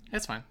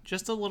 It's fine.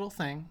 Just a little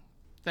thing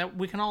that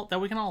we can all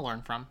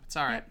learn from. It's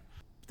all right. Yep.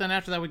 Then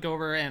after that, we go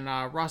over and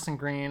Ross and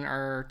Green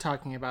are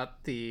talking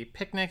about the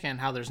picnic and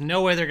how there's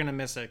no way they're gonna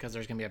miss it because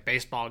there's gonna be a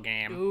baseball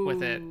game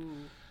with it.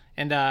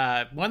 And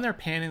when they're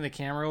panning the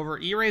camera over,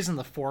 E-Ray's in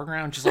the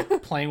foreground, just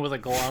like playing with a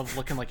glove,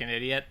 looking like an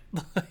idiot,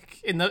 like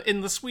in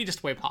the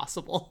sweetest way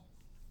possible.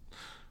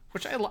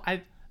 Which I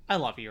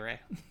love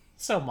E-Ray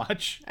so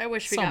much. I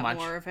wish we got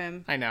more of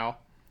him. I know.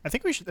 I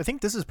think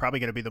this is probably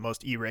going to be the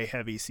most E-Ray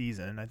heavy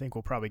season. I think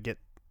we'll probably get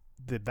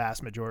the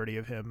vast majority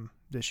of him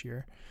this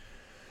year.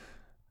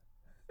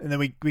 And then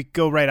we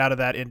go right out of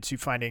that into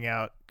finding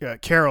out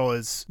Carol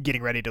is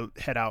getting ready to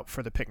head out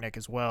for the picnic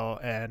as well,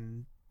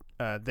 and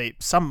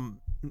some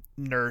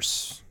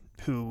nurse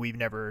who we've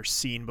never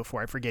seen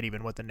before, I forget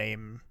even what the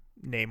name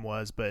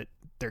was, but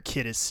their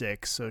kid is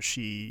sick, so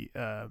she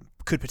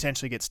could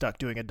potentially get stuck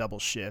doing a double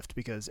shift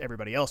because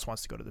everybody else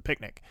wants to go to the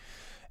picnic.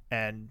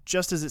 And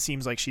just as it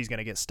seems like she's going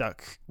to get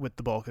stuck with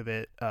the bulk of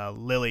it,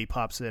 Lily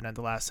pops in at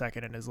the last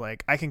second and is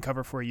like, I can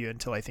cover for you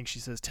until I think she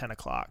says 10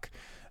 o'clock,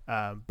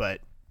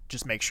 but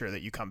just make sure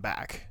that you come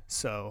back.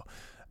 So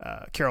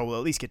Carol will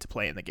at least get to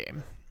play in the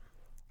game.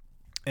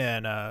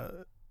 And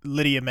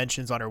Lydia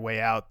mentions on her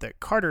way out that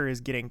Carter is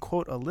getting,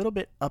 quote, a little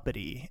bit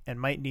uppity and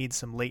might need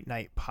some late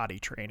night potty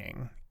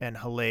training. And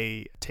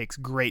Haley takes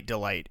great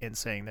delight in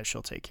saying that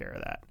she'll take care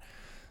of that.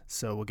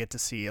 So we'll get to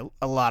see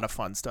a lot of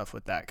fun stuff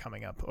with that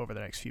coming up over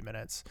the next few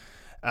minutes.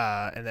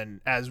 And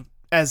then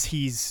as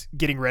he's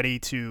getting ready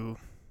to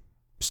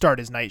start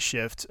his night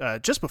shift,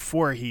 just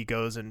before he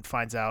goes and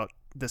finds out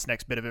this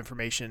next bit of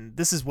information,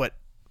 this is what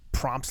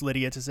prompts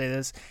Lydia to say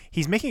this.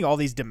 He's making all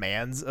these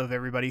demands of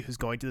everybody who's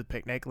going to the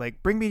picnic,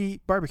 like, bring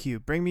me barbecue,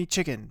 bring me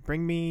chicken,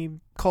 bring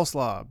me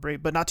coleslaw,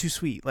 but not too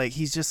sweet. Like,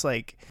 he's just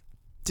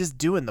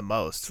doing the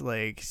most.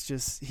 Like,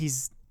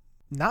 he's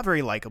not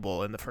very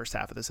likable in the first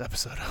half of this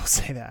episode, I'll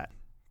say that.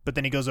 But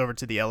then he goes over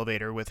to the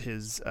elevator with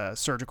his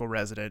surgical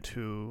resident,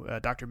 who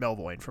Dr.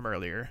 Melvoin from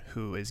earlier,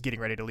 who is getting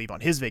ready to leave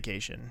on his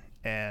vacation.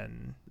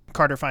 And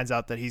Carter finds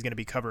out that he's going to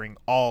be covering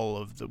all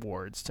of the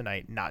wards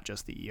tonight, not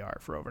just the ER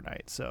for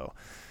overnight. So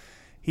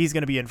he's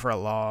going to be in for a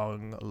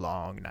long,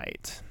 long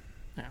night.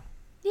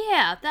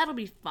 Yeah, that'll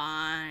be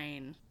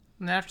fine.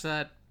 And after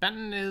that,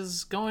 Benton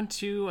is going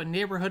to a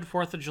neighborhood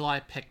 4th of July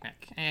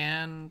picnic.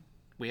 And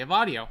we have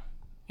audio.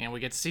 And we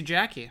get to see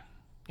Jackie.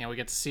 And we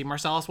get to see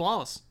Marcellus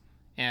Wallace.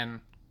 And,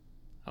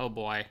 oh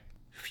boy,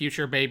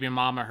 future baby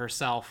mama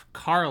herself,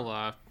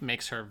 Carla,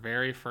 makes her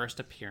very first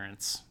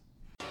appearance.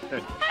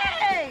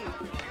 Hey!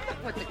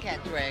 Look what the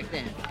cat dragged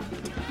in.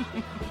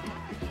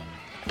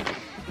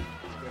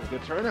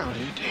 Good turnout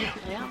here,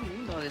 damn. Yeah,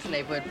 you know this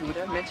neighborhood food.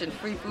 I mentioned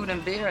free food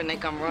and beer, and they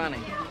come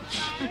running.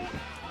 I'm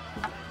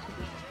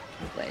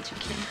glad you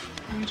came.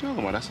 What are you talking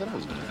about? I said I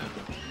was gonna have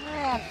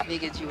it. I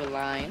figured you were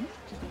lying.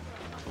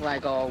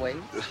 Like always.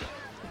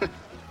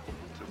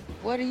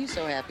 What are you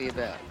so happy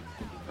about?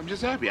 I'm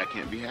just happy I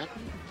can't be happy.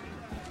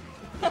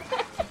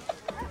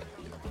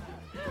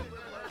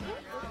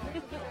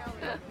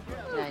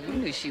 Now, you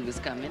knew she was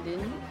coming,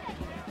 didn't you?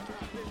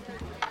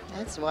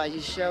 That's why you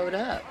showed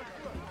up.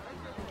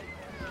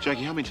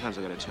 Jackie, how many times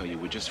I gotta tell you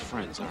we're just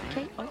friends, all right?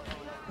 Okay, okay. All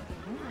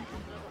right.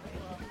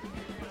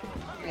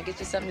 Can I get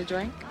you something to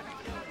drink?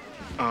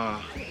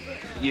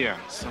 Yeah,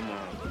 some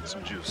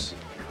juice.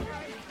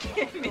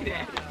 Give me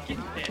that. Give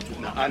me that.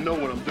 Now, I know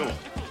what I'm doing.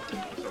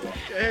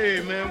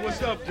 Hey, man,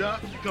 what's up,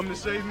 Doc? You coming to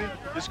save me?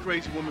 This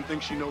crazy woman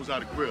thinks she knows how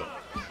to grill.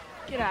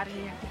 Get out of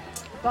here.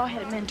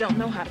 Bald-headed men don't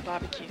know how to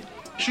barbecue.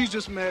 She's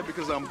just mad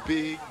because I'm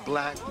big,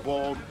 black,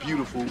 bald,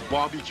 beautiful,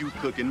 barbecue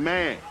cooking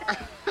man.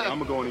 I'm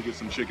gonna go in and get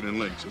some chicken and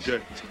links,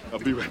 okay? I'll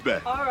be right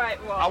back. All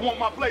right, Walt. I want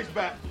my place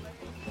back.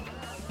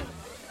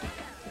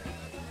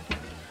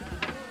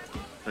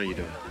 How you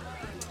doing?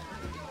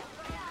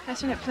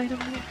 Pass me that plate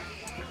over there.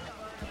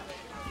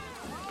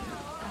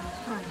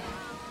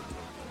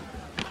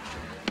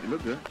 You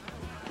look good.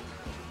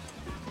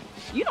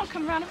 You don't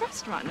come around a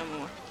restaurant no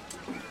more.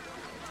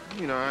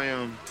 You know,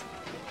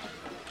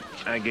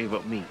 I gave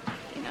up meat.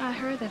 You know, I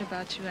heard that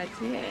about you. I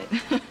did.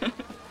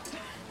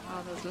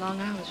 All those long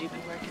hours you've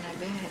been working, I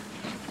bet.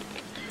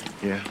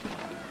 Yeah.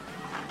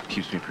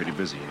 Keeps me pretty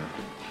busy, you know.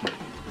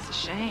 It's a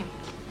shame.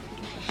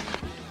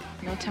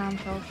 No time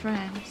for old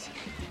friends.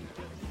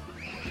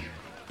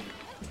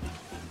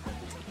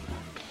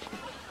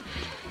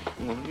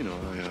 Well, you know,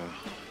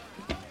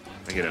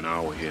 I get an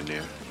hour here and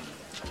there.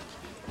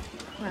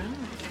 Well,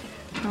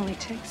 it only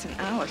takes an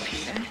hour,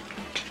 Peter.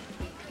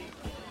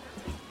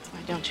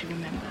 Why don't you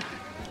remember?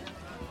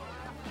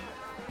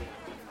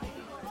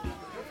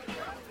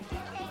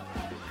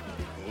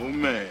 Oh,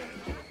 man.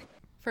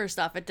 First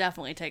off, it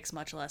definitely takes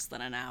much less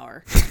than an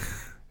hour.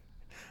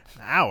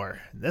 An hour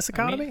in this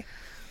economy?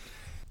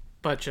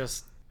 But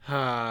just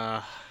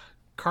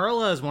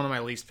Carla is one of my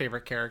least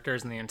favorite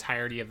characters in the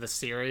entirety of the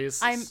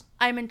series.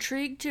 I'm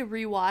intrigued to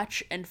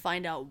rewatch and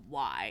find out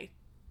why.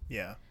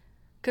 Yeah.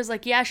 Because,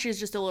 like, yeah,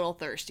 she's just a little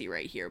thirsty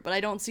right here, but I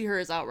don't see her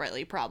as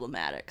outrightly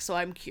problematic, so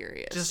I'm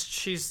curious.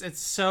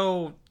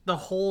 The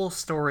whole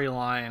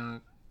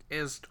storyline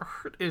is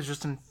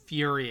just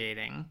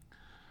infuriating.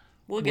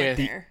 We'll get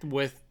there.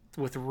 With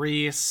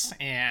Reese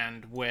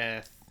and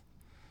with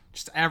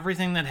just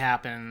everything that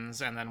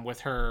happens, and then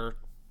with her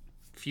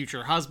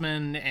future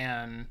husband,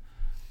 and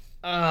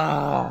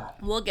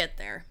we'll get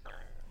there.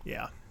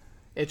 Yeah.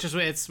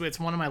 It's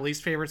one of my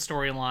least favorite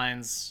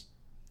storylines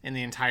in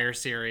the entire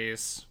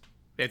series.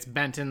 It's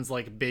Benton's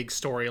like big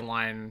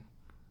storyline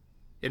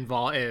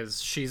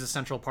she's a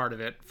central part of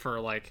it for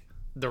like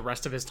the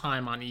rest of his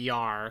time on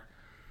ER.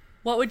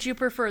 What would you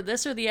prefer,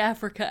 this or the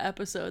Africa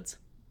episodes?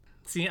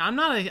 See, I'm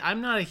not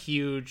a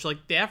huge,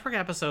 like, the Africa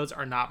episodes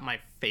are not my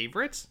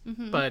favorite,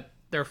 but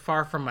they're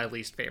far from my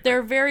least favorite.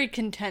 They're very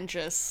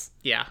contentious.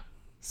 Yeah.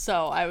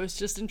 So I was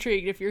just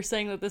intrigued. If you're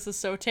saying that this is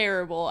so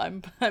terrible,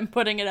 I'm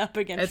putting it up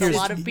against a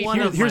lot of people.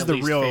 Here's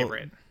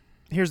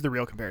the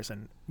real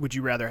comparison. Would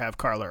you rather have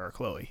Carla or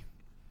Chloe?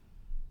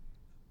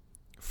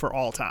 For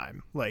all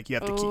time. Like, you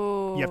have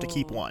to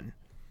keep one.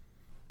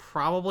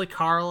 Probably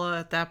Carla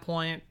at that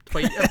point,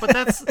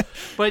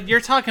 but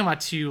you're talking about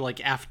two like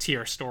F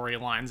tier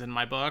storylines in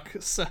my book.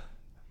 So,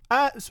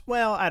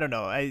 well, I don't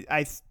know. I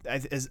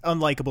as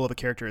unlikable of a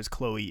character as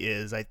Chloe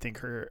is, I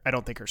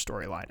don't think her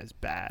storyline is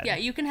bad. Yeah,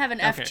 you can have an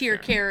F tier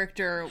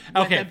character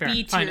with a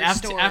B tier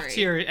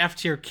story. F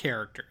tier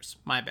characters.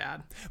 My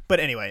bad. But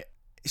anyway,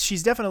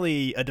 she's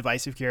definitely a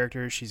divisive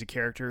character. She's a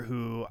character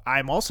who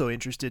I'm also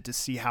interested to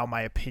see how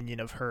my opinion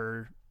of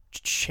her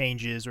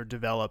changes or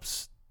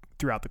develops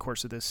throughout the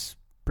course of this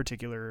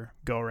particular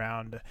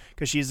go-around,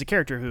 because she is a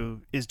character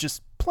who is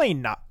just plain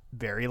not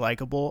very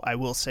likable. I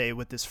will say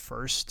with this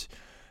first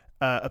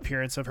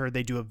appearance of her,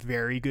 they do a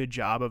very good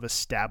job of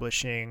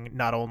establishing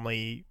not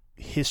only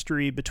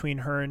history between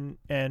her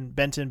and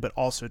Benton, but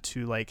also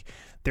to like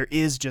there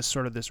is just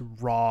sort of this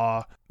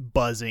raw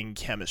buzzing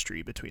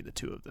chemistry between the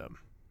two of them.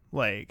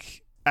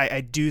 Like I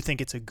do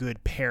think it's a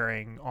good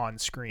pairing on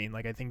screen.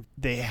 Like I think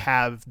they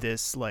have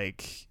this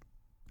like,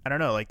 I don't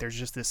know, like there's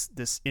just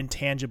this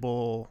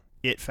intangible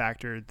it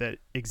factor that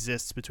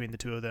exists between the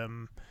two of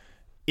them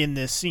in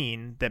this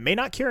scene that may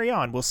not carry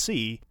on. We'll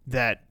see.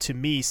 That to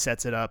me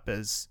sets it up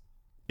as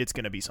it's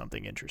going to be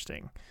something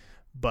interesting,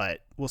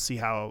 but we'll see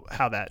how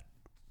that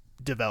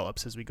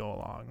develops as we go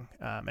along.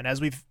 And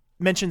as we've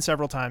mentioned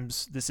several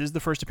times, this is the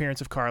first appearance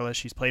of Carla.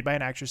 She's played by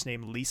an actress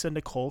named Lisa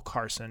Nicole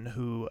Carson,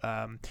 who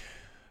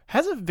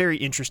has a very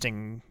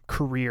interesting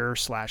career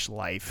 /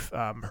 life.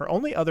 Her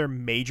only other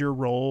major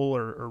role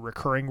or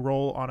recurring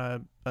role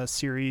on a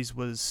series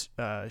was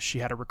she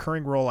had a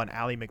recurring role on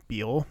Ally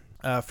McBeal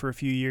for a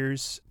few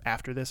years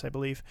after this, I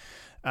believe.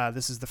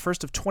 This is the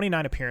first of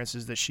 29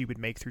 appearances that she would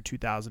make through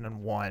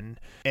 2001.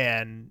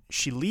 And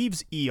she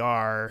leaves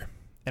ER,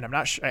 and I'm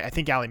not sure, I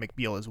think Ally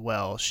McBeal as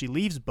well. She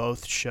leaves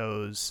both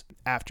shows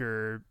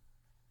after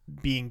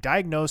being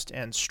diagnosed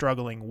and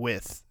struggling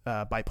with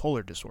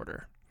bipolar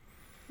disorder.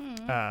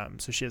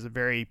 So she has a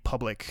very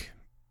public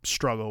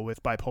struggle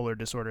with bipolar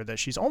disorder that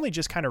she's only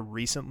just kind of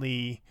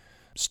recently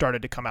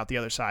started to come out the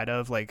other side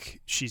of. Like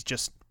she's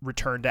just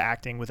returned to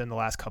acting within the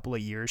last couple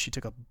of years. She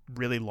took a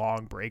really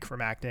long break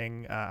from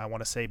acting. I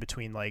want to say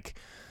between like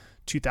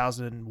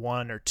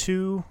 2001 or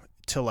 2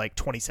 to like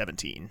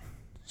 2017.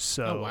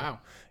 So, Oh, wow.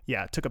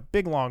 Yeah, took a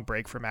big long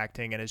break from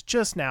acting and is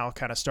just now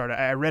kind of started.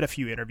 I read a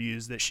few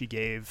interviews that she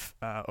gave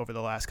over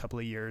the last couple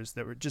of years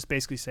that were just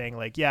basically saying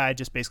like, yeah, I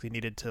just basically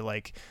needed to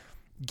like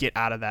get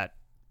out of that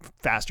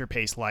faster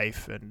paced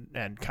life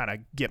and kind of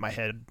get my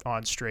head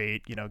on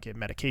straight, get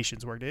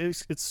medications worked.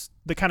 It's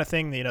the kind of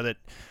thing that, that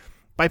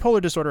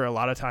bipolar disorder a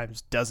lot of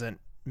times doesn't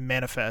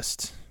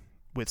manifest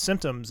with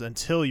symptoms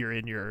until you're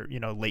in your,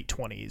 late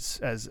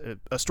 20s, as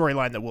a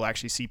storyline that we'll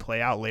actually see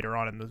play out later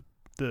on in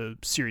the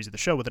series of the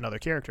show with another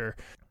character.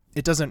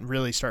 It doesn't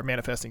really start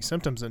manifesting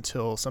symptoms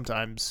until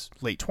sometimes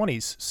late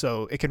 20s.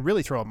 So it can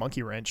really throw a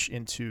monkey wrench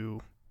into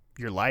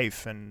your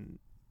life and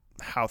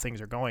how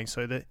things are going.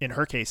 So that in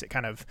her case, it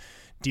kind of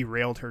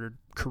derailed her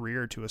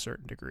career to a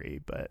certain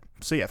degree. But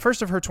so yeah,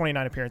 first of her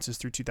 29 appearances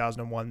through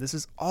 2001. This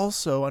is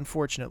also,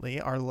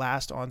 unfortunately, our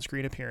last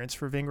on-screen appearance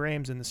for Ving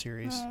Rhames in the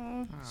series.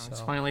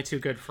 It's finally too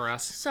good for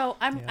us. So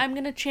I'm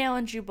going to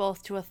challenge you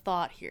both to a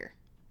thought here.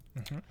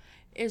 Mm-hmm.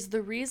 Is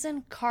the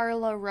reason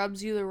Carla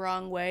rubs you the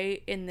wrong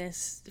way in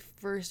this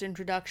first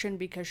introduction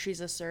because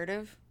she's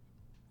assertive?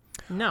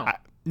 No.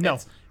 No.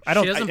 I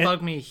don't. She doesn't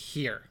bug me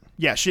here.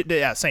 Yeah,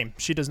 same.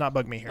 She does not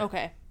bug me here.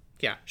 Okay.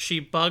 Yeah, she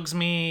bugs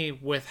me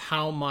with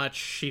how much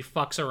she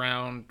fucks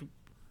around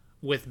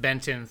with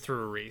Benton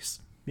through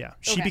Reese. Yeah,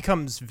 she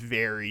becomes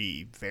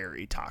very,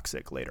 very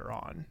toxic later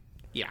on.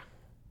 Yeah.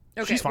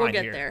 Okay, She's fine we'll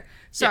get here. there.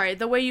 Sorry,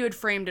 the way you had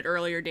framed it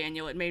earlier,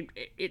 Daniel,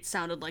 it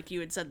sounded like you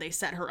had said they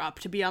set her up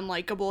to be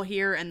unlikable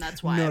here, and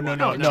that's why.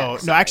 No.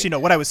 Actually, no.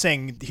 What I was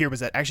saying here was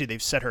that actually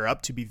they've set her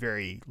up to be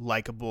very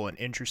likable and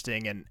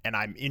interesting, and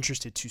I'm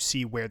interested to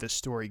see where the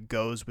story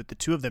goes with the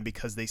two of them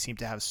because they seem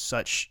to have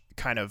such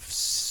kind of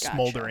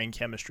smoldering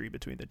chemistry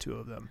between the two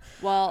of them.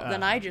 Well,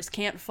 then I just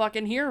can't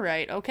fucking hear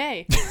right.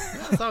 Okay.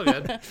 That's all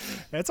good.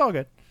 It's all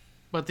good.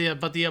 But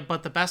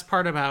the best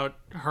part about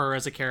her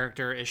as a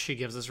character is she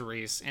gives us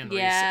Reese, and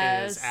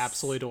Yes. Reese is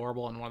absolutely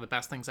adorable and one of the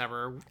best things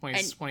ever when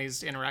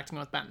he's interacting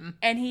with Benton.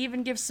 And he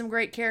even gives some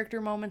great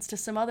character moments to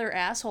some other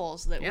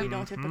assholes that we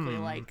don't typically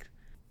like,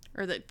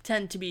 or that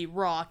tend to be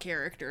raw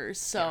characters.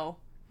 So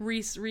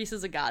Reese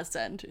is a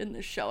godsend in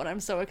this show, and I'm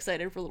so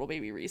excited for little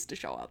baby Reese to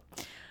show up.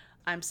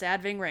 I'm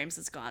sad Ving Rhames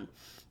is gone.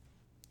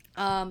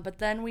 But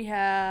then we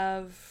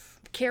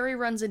have Carrie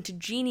runs into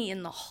Jeannie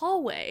in the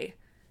hallway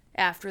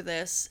after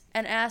this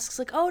and asks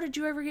like, oh, did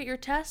you ever get your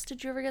test?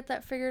 Did you ever get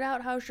that figured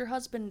out? How's your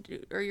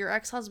husband or your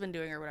ex-husband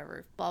doing or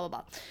whatever? Blah, blah,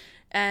 blah.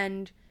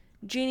 And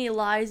Jeannie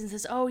lies and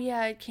says, oh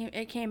yeah,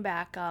 it came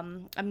back.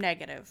 I'm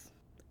negative.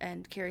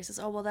 And Carrie says,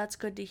 oh, well, that's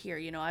good to hear.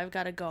 I've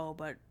got to go,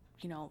 but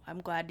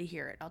I'm glad to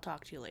hear it. I'll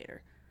talk to you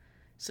later.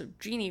 So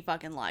Jeannie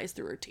fucking lies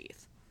through her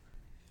teeth.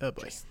 Oh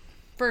boy.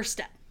 First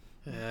step.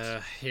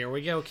 Here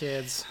we go,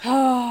 kids.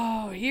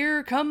 Oh,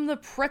 here come the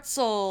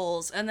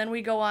pretzels. And then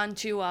we go on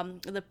to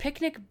the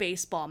picnic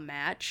baseball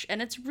match,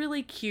 and it's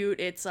really cute.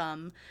 It's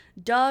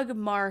Doug,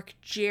 Mark,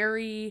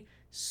 Jerry,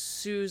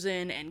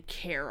 Susan, and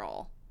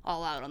Carol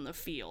all out on the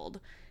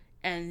field.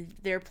 And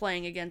they're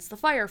playing against the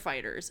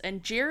firefighters.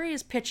 And Jerry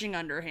is pitching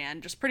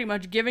underhand, just pretty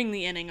much giving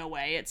the inning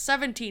away. It's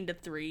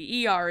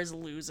 17-3. ER is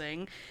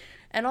losing.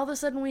 And all of a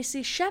sudden we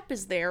see Shep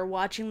is there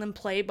watching them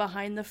play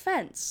behind the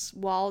fence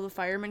while the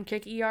firemen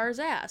kick ER's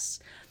ass.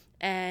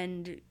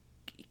 And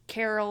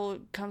Carol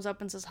comes up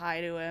and says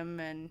hi to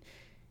him, and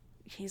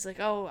he's like,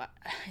 oh,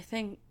 I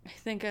think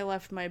I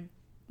left my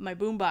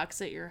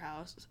boombox at your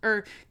house.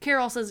 Or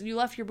Carol says, you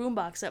left your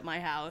boombox at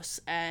my house.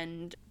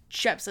 And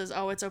Shep says,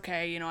 oh, it's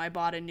okay, I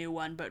bought a new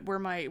one, but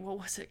what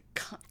was it?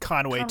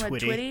 Conway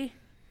Twitty?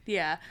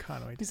 Yeah.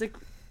 Conway.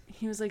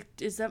 He was like,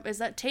 is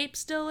that tape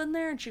still in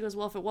there? And she goes,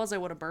 well, if it was, I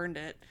would have burned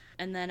it.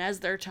 And then as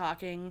they're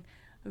talking,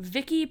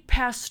 Vicky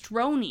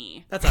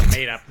Pastroni, that's a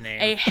made-up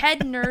name, a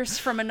head nurse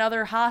from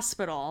another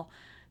hospital,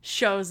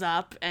 shows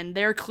up, and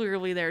they're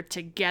clearly there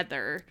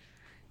together.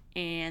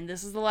 And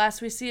this is the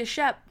last we see of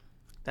Shep.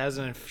 That is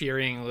an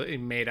infuriatingly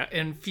made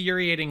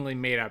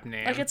up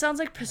name. Like, it sounds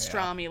like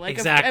pastrami. Like,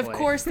 exactly. Of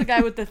course, the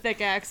guy with the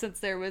thick accent's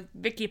there with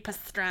Vicky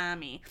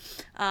Pastrami.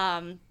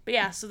 But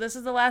yeah, so this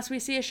is the last we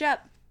see of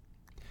Shep.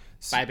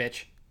 Bye,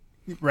 bitch.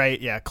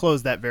 Right, yeah.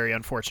 Close that very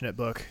unfortunate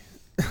book.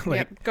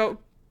 Yep, go.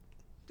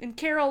 And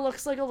Carol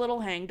looks like a little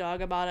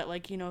hangdog about it.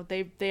 Like,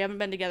 they haven't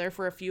been together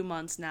for a few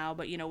months now,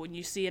 but, when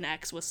you see an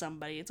ex with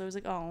somebody, it's always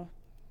like, oh,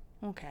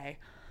 okay.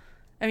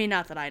 I mean,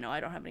 not that I know.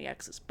 I don't have any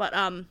exes. But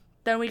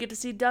then we get to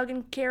see Doug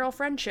and Carol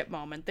friendship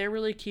moment. They're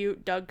really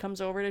cute. Doug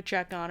comes over to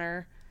check on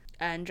her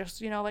and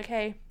just, like,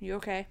 hey, you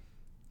okay?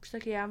 She's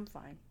like, yeah, I'm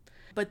fine.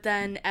 But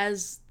then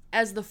as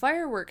the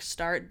fireworks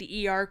start,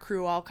 the ER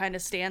crew all kind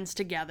of stands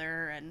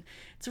together, and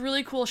it's a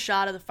really cool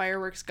shot of the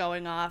fireworks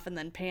going off and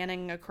then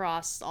panning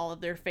across all of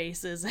their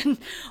faces. And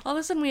all of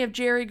a sudden we have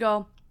Jerry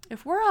go,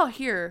 if we're all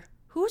here,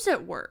 who's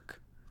at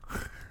work?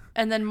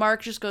 And then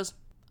Mark just goes,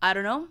 I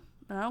don't know,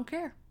 and I don't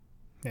care.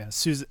 Yeah,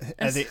 Susan.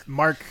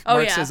 Mark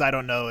says, I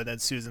don't know, and then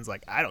Susan's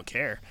like, I don't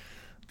care.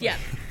 Yeah,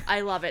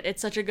 I love it.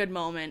 It's such a good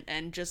moment.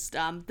 And just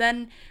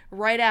then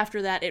right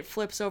after that, it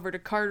flips over to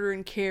Carter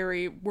and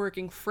Carrie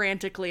working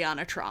frantically on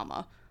a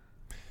trauma.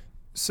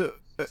 So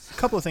a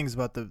couple of things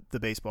about the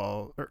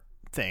baseball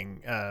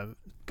thing.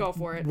 Go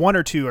for it. One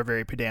or two are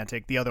very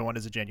pedantic. The other one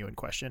is a genuine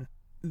question.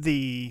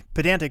 The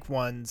pedantic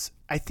ones,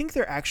 I think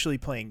they're actually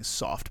playing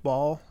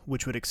softball,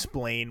 which would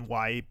explain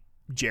why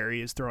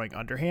Jerry is throwing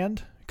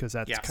underhand, because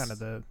that's kind of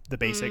the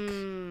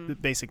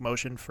basic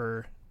motion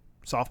for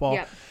softball.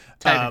 Yep.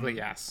 Technically,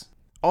 yes.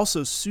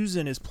 Also,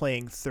 Susan is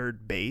playing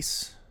third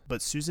base,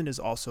 but Susan is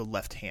also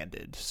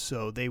left-handed,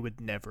 so they would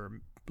never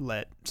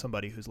let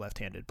somebody who's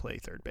left-handed play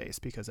third base,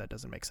 because that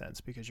doesn't make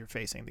sense, because you're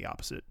facing the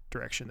opposite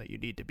direction that you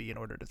need to be in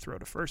order to throw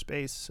to first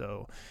base.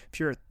 So if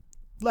you're a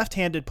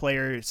left-handed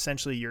player,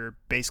 essentially you're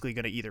basically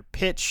going to either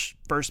pitch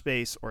first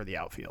base or the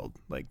outfield.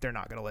 Like, they're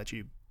not going to let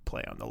you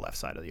play on the left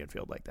side of the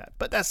infield like that.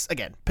 But that's,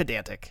 again,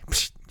 pedantic.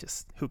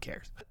 Just who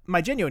cares?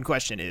 My genuine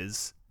question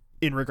is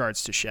in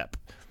regards to Shep.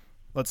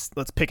 Let's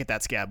pick at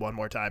that scab one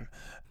more time.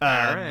 All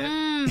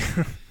right.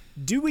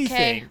 Do we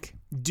think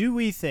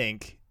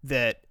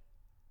that,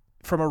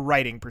 from a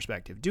writing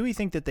perspective, do we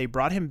think that they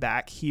brought him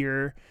back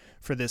here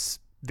for this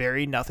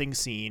very nothing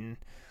scene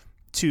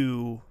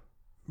to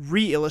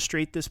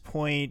re-illustrate this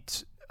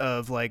point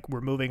of, like,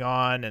 we're moving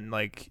on and,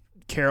 like,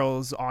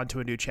 Carol's on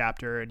to a new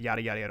chapter and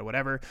yada, yada, yada,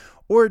 whatever?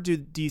 Or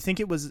do you think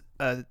it was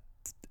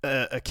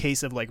a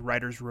case of, like,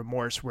 writer's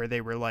remorse where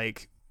they were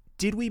like,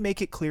 did we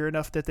make it clear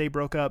enough that they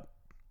broke up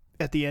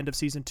at the end of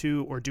season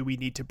 2, or do we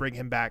need to bring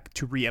him back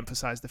to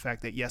re-emphasize the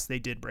fact that, yes, they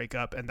did break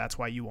up and that's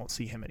why you won't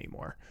see him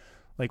anymore?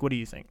 Like, what do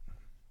you think?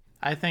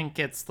 I think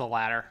it's the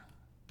latter.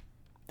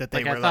 That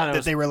they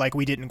were like,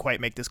 we didn't quite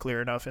make this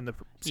clear enough in the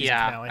season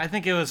finale. I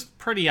think it was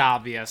pretty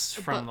obvious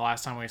from the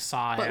last time we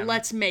saw him. But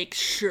let's make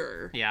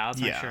sure. Yeah, let's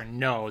make sure.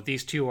 No,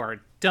 these two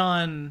are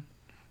done,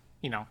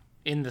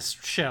 in this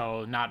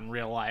show, not in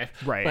real life.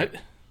 Right.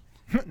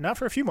 But not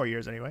for a few more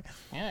years anyway.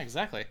 Yeah,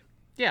 exactly.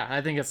 Yeah,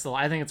 I think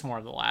it's more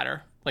of the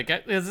latter. Like,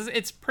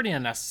 it's pretty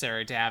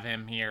unnecessary to have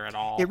him here at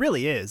all. It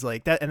really is.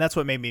 Like that, and that's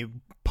what made me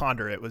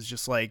ponder it, was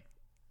just like,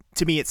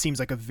 to me, it seems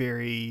like a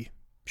very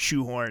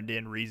shoehorned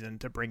in reason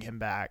to bring him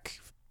back,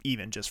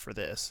 even just for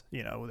this. They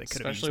could have,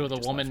 especially with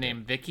a woman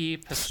named Vicky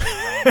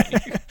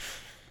Pastrana.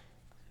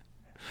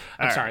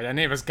 I'm sorry, that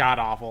name is god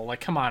awful. Like,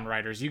 come on,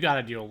 writers, you got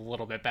to do a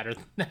little bit better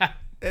than that.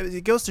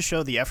 It goes to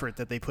show the effort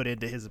that they put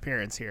into his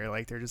appearance here.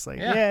 Like, they're just like,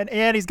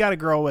 and he's got a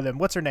girl with him.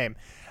 What's her name?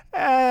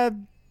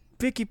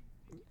 Vicky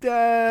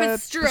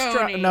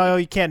Pastrana. No,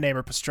 you can't name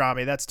her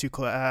Pastrami. That's too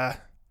close.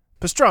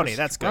 Pastroni.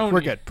 That's good.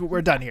 We're good.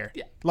 We're done here.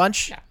 Yeah.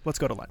 Lunch? Yeah. Let's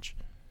go to lunch.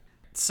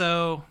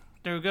 So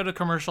we go to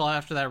commercial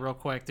after that real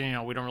quick. We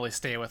don't really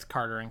stay with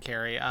Carter and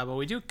Carrie, but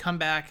we do come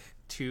back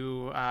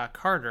to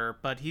Carter,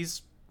 but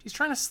he's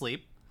trying to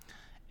sleep,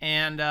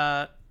 and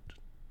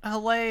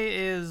Haley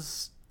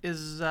is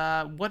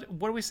what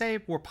do we say?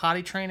 We're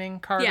potty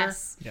training Carter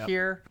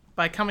here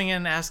by coming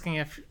in asking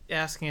if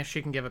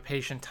she can give a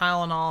patient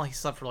Tylenol. He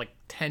slept for like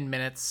 10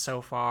 minutes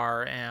so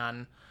far,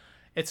 and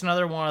it's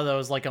another one of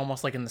those, like,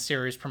 almost like in the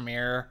series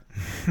premiere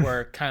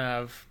where kind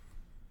of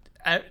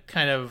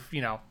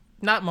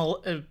not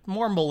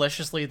more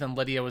maliciously than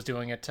Lydia was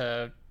doing it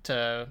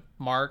to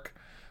Mark,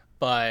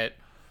 but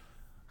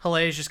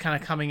Haley's just kind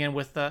of coming in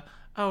with the,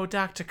 oh,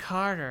 Dr.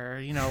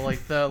 Carter,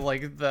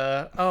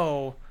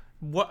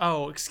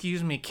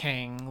 excuse me,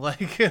 King, like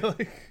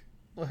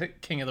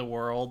King of the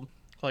world.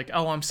 Like,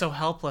 oh, I'm so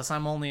helpless,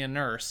 I'm only a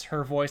nurse.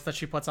 Her voice that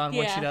she puts on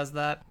when she does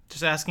that.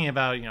 Just asking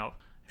about,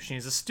 if she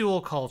needs a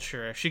stool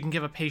culture, if she can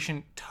give a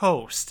patient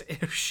toast,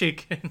 if she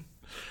can.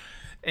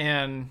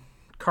 And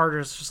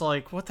Carter's just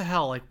like, what the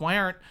hell? Like,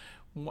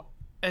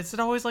 is it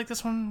always like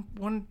this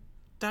when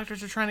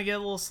doctors are trying to get a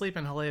little sleep?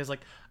 And Haley is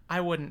like,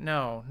 I wouldn't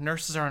know.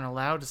 Nurses aren't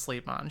allowed to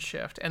sleep on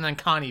shift. And then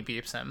Connie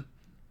beeps him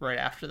right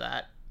after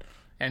that.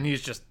 And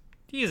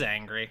he's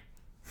angry.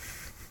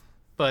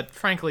 But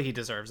frankly, he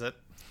deserves it.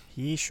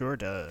 He sure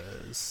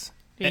does.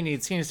 He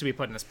needs to be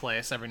put in his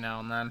place every now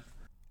and then.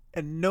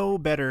 And no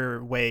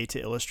better way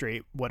to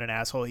illustrate what an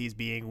asshole he's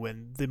being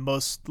when the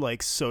most,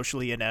 like,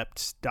 socially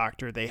inept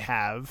doctor they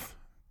have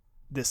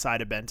this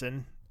side of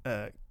Benton,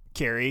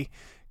 Carrie,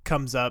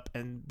 comes up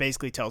and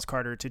basically tells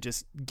Carter to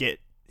just get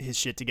his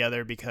shit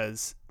together,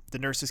 because the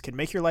nurses can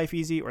make your life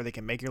easy or they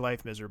can make your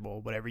life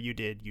miserable. Whatever you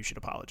did, you should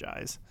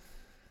apologize.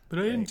 But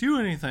I didn't do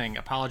anything.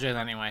 Apologize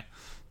anyway.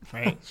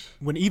 Right?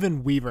 When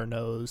even Weaver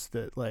knows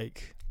that,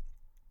 like,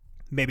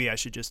 maybe I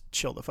should just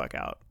chill the fuck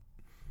out.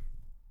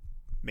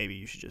 Maybe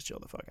you should just chill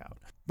the fuck out.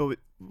 But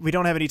we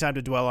don't have any time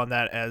to dwell on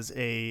that, as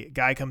a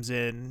guy comes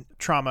in,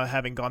 trauma,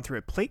 having gone through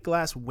a plate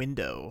glass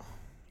window.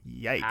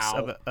 Yikes.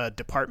 Of a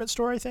department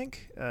store, I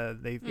think.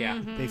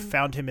 They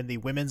found him in the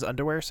women's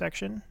underwear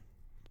section.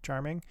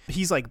 Charming.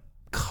 He's, like,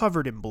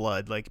 covered in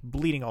blood, like,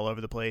 bleeding all over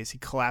the place. He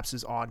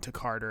collapses onto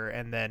Carter,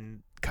 and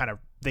then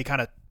they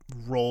kind of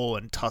roll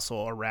and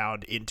tussle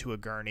around into a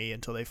gurney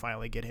until they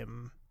finally get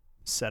him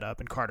set up,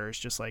 and Carter is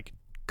just, like,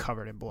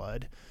 covered in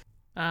blood.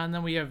 And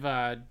then we have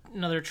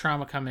another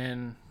trauma come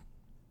in.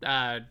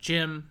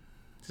 Jim,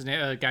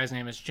 the guy's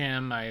name is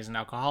Jim. He's an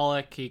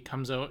alcoholic. He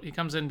comes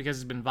in because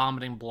he's been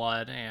vomiting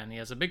blood, and he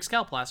has a big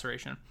scalp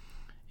laceration.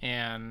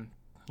 And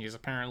he's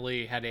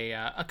apparently had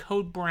a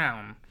code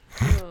brown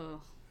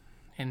Ugh.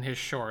 in his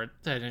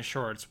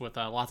shorts with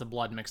lots of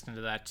blood mixed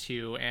into that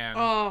too. And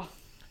Oh.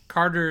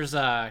 Carter's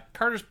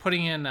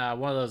putting in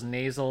one of those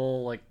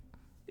nasal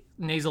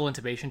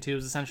intubation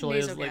tubes,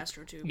 essentially.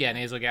 Nasogastro tube. Yeah,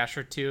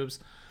 nasogastro tubes,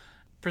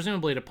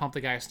 presumably to pump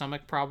the guy's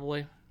stomach.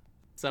 Probably.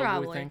 Is that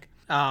what we think?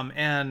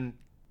 And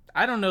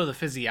I don't know the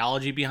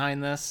physiology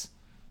behind this,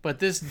 but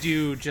this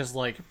dude just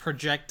like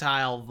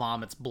projectile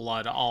vomits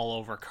blood all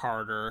over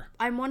Carter.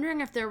 I'm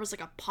wondering if there was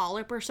like a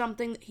polyp or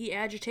something that he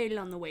agitated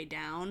on the way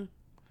down.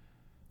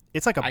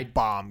 It's like a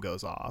bomb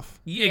goes off.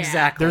 Yeah.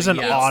 Exactly. There's an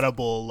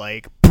audible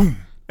like boom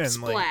and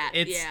splat. like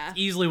it's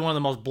easily one of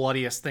the most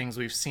bloodiest things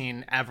we've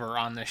seen ever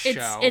on this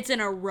show. It's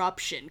an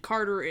eruption.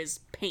 Carter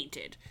is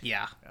painted.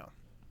 Yeah.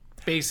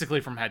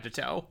 Basically from head to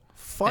toe.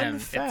 Fun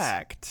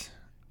fact,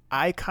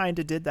 I kind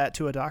of did that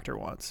to a doctor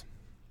once.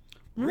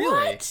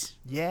 Really? What?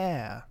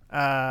 Yeah.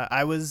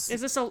 I was...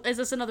 Is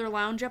this another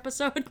lounge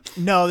episode?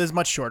 No, this is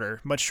much shorter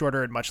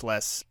and much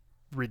less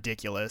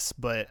ridiculous.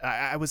 But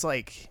I was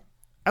like...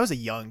 I was a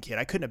young kid.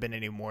 I couldn't have been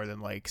any more than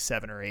like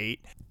 7 or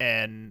 8.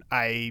 And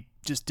I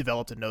just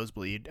developed a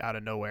nosebleed out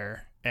of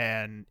nowhere.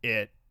 And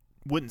it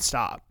wouldn't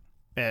stop.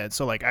 And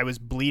so like I was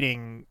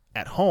bleeding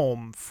at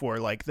home for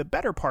like the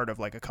better part of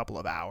like a couple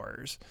of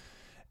hours.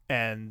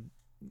 And,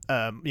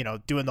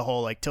 doing the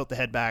whole like tilt the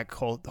head back,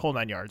 whole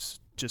 9 yards.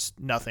 Just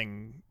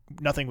nothing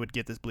would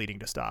get this bleeding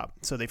to stop.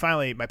 So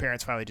my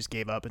parents finally just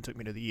gave up and took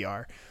me to the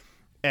ER.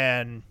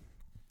 And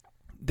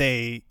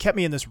they kept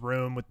me in this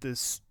room with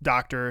this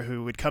doctor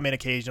who would come in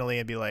occasionally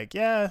and be like,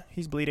 yeah,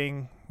 he's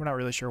bleeding. We're not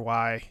really sure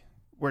why.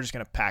 We're just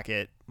going to pack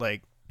it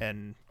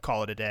and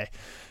call it a day.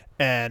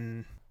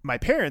 And my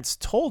parents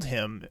told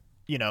him,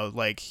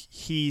 like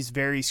he's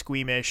very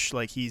squeamish,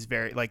 like he's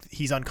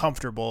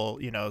uncomfortable,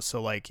 so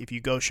like if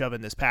you go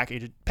shoving this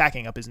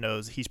packing up his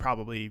nose, he's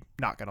probably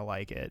not going to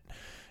like it.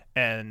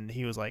 And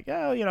he was like,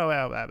 oh,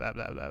 blah, blah,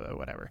 blah, blah,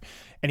 whatever.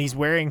 And he's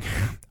wearing,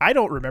 I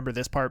don't remember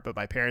this part, but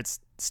my parents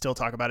still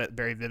talk about it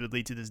very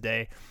vividly to this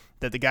day,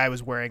 that the guy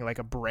was wearing like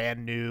a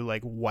brand new,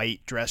 like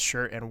white dress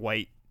shirt and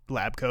white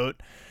lab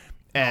coat.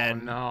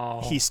 And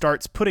he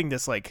starts putting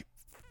this like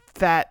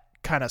fat,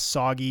 kind of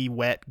soggy,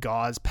 wet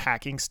gauze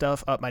packing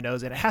stuff up my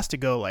nose. And it has to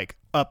go like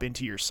up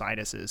into your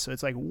sinuses. So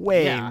it's like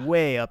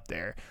way up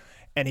there.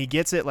 And he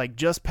gets it like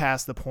just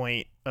past the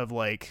point of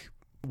like,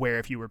 where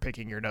if you were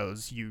picking your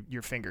nose,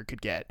 your finger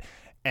could get,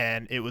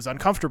 and it was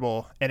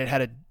uncomfortable, and it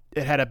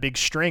had a big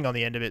string on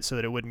the end of it so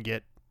that it wouldn't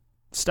get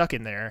stuck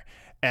in there.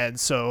 And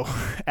so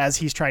as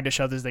he's trying to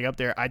shove this thing up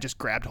there, I just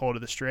grabbed hold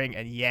of the string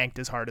and yanked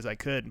as hard as I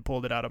could and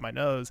pulled it out of my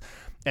nose,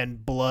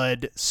 and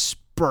blood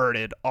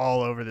spurted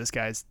all over this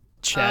guy's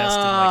chest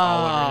and like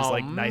all over his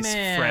like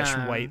nice fresh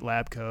white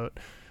lab coat.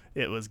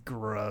 It was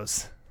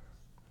gross.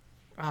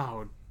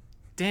 Oh,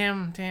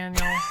 damn,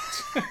 Daniel.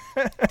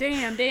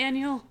 Damn,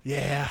 Daniel.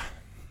 Yeah.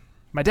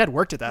 My dad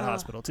worked at that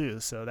hospital too,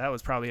 so that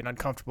was probably an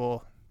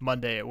uncomfortable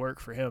Monday at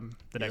work for him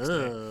the next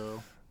day.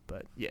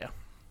 But yeah.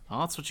 Well,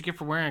 that's what you get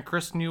for wearing a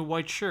crisp new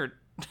white shirt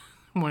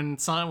when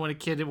a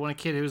kid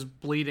who's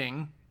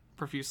bleeding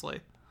profusely.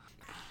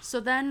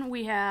 So then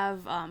we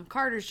have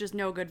Carter's just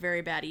no good,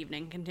 very bad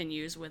evening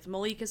continues with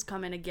Malik has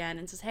come in again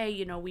and says,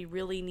 hey, we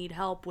really need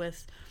help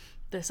with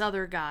this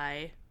other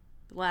guy,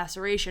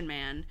 Laceration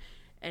Man.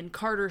 And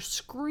Carter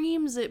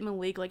screams at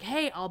Malik, like,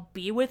 hey, I'll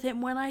be with him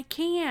when I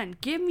can.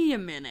 Give me a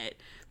minute.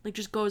 Like,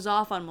 just goes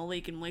off on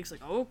Malik, and Malik's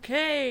like,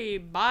 okay,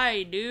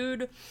 bye,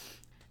 dude.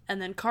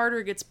 And then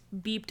Carter gets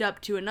beeped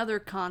up to another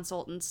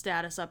consultant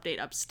status update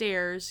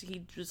upstairs.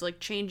 He was, like,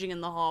 changing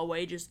in the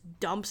hallway, just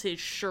dumps his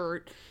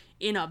shirt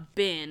in a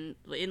bin,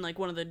 in, like,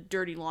 one of the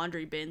dirty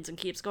laundry bins, and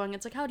keeps going.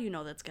 It's like, how do you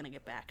know that's going to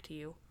get back to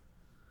you?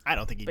 I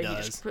don't think he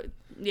does.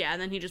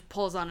 And then he just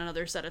pulls on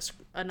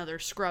another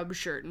scrub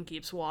shirt and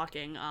keeps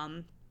walking.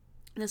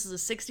 This is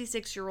a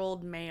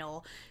 66-year-old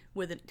male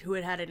who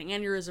had an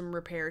aneurysm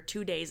repair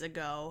 2 days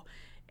ago,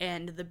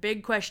 and the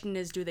big question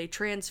is, do they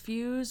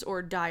transfuse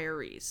or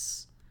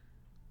diurese?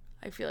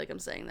 I feel like I'm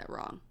saying that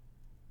wrong.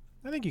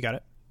 I think you got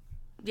it.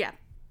 Yeah,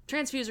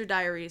 transfuse or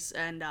diurese,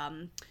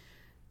 and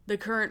the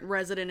current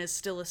resident is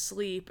still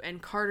asleep,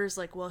 and Carter's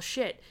like, well,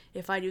 shit,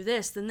 if I do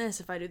this, then this,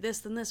 if I do this,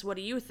 then this, what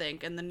do you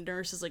think? And the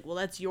nurse is like, well,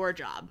 that's your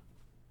job.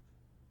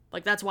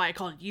 Like, that's why I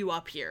called you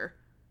up here.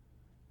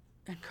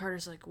 And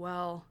Carter's like,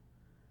 well,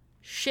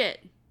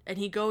 shit. And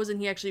he goes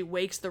and he actually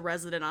wakes the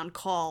resident on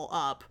call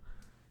up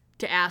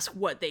to ask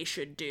what they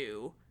should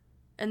do.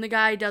 And the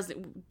guy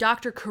doesn't,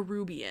 Dr.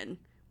 Karubian,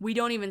 we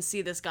don't even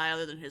see this guy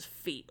other than his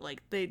feet.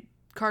 Like,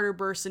 Carter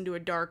bursts into a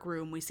dark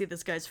room, we see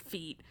this guy's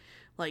feet.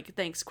 Like,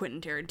 thanks,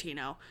 Quentin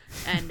Tarantino.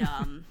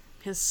 And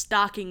his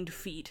stockinged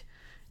feet.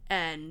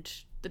 And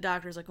the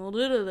doctor's like, well,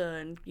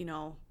 and,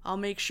 I'll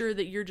make sure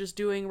that you're just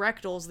doing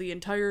rectals the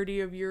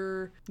entirety of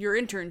your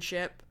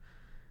internship.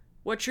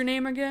 What's your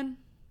name again?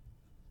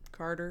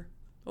 Carter.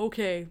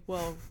 Okay,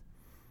 well,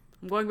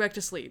 I'm going back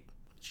to sleep.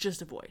 It's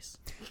just a voice.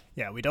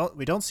 Yeah, we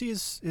don't see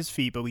his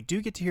feet, but we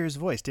do get to hear his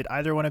voice. Did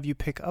either one of you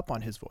pick up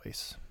on his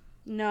voice?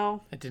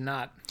 No. I did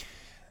not.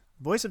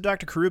 Voice of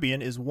Dr.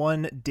 Karubian is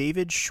one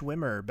David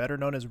Schwimmer, better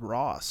known as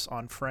Ross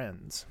on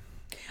Friends.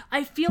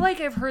 I feel like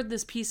I've heard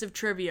this piece of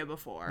trivia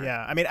before.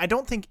 Yeah, I mean, I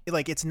don't think,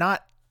 like, it's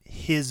not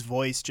his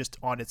voice just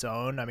on its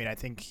own. I mean, I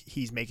think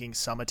he's making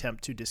some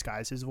attempt to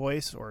disguise his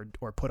voice or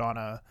put on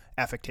a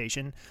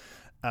affectation.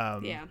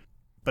 Yeah.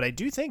 But I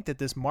do think that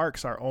this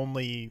marks our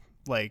only,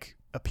 like,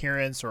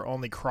 appearance or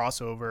only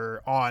crossover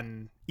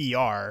on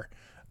ER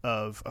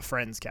of a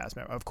Friends cast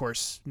member. Of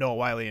course, Noah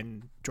Wyle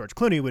and George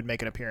Clooney would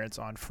make an appearance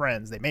on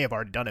Friends. They may have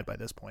already done it by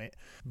this point,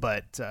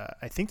 but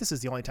I think this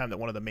is the only time that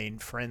one of the main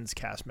Friends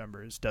cast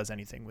members does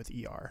anything with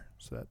ER.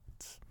 So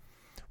that's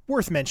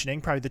worth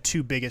mentioning. Probably the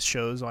two biggest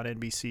shows on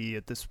NBC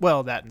at this,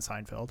 well, that and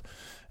Seinfeld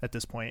at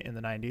this point in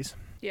the 90s.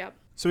 Yep.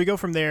 So we go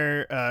from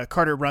there.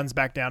 Carter runs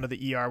back down to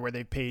the ER where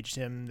they paged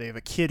him. They have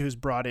a kid who's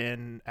brought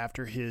in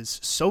after his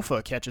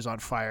sofa catches on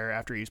fire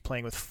after he's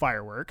playing with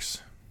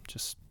fireworks.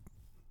 Just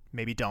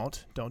maybe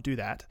don't do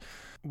that.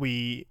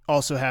 We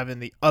also have in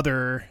the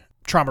other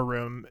trauma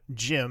room,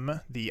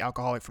 Jim, the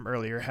alcoholic from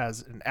earlier,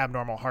 has an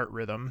abnormal heart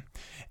rhythm,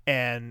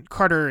 and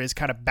Carter is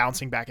kind of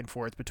bouncing back and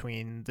forth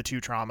between the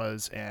two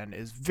traumas and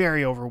is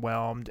very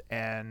overwhelmed,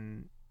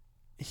 and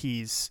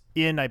he's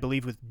in, I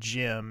believe, with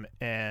Jim,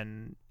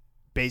 and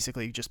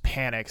basically just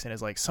panics and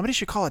is like, somebody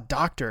should call a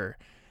doctor.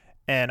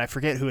 And I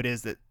forget who it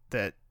is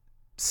that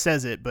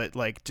says it, but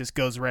like just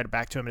goes right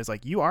back to him and is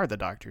like, you are the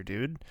doctor,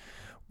 dude.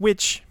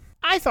 Which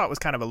I thought was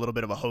kind of a little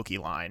bit of a hokey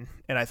line,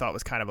 and I thought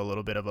was kind of a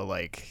little bit of a,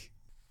 like,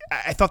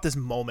 I thought this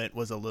moment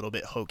was a little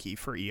bit hokey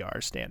for ER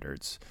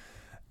standards.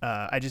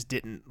 I just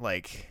didn't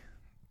like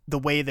the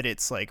way that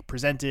it's like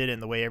presented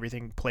and the way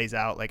everything plays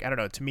out. Like, I don't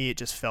know, to me it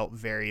just felt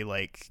very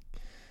like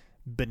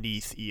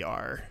beneath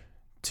ER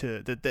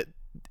to that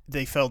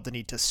they felt the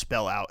need to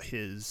spell out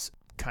his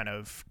kind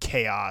of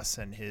chaos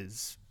and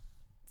his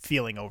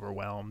feeling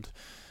overwhelmed.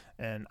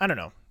 And I don't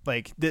know,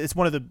 like it's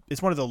one of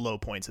the low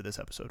points of this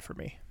episode for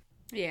me.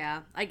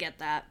 Yeah, I get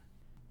that.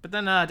 But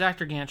then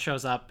Dr. Gant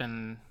shows up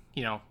and,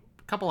 you know,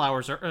 a couple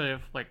hours earlier,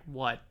 like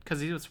what? Because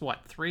he was,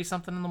 3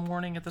 something in the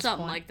morning at this point?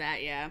 Something like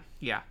that, yeah.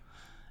 Yeah.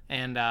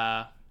 And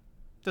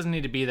doesn't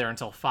need to be there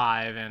until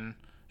 5 and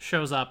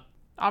shows up,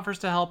 offers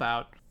to help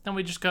out. Then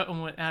we just go,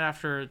 and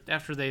after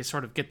they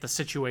sort of get the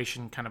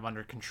situation kind of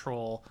under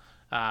control,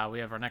 we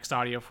have our next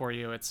audio for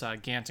you. It's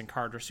Gant and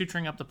Carter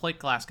suturing up the plate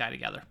glass guy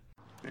together.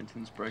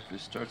 Benton's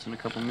breakfast starts in a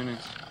couple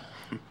minutes.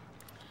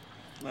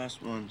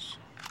 Last one's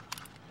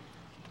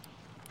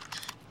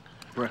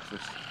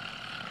breakfast.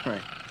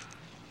 Right.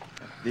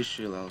 This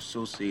year I'll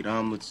associate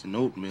omelets and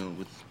oatmeal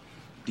with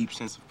deep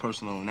sense of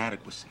personal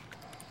inadequacy.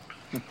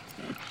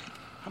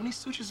 How many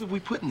sutures have we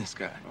put in this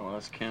guy? Oh,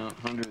 let's count.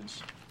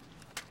 Hundreds.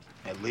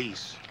 At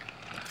least.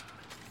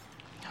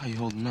 How you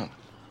holding up?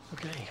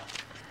 Okay.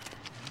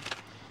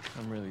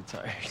 I'm really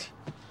tired.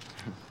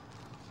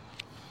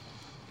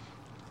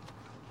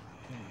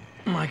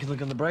 I could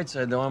look on the bright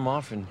side, though. I'm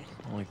off in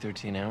only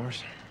 13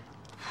 hours.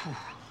 Whew.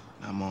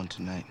 I'm on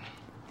tonight.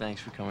 Thanks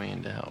for coming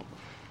in to help.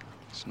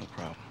 It's no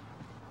problem.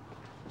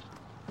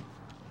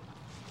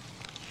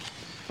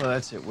 Well,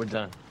 that's it. We're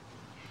done.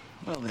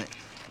 Well, then.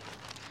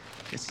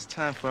 Guess it's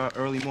time for our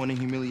early morning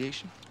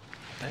humiliation.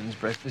 Benton's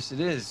breakfast it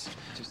is.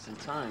 Just in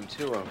time,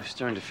 too. I was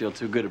starting to feel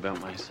too good about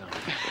myself.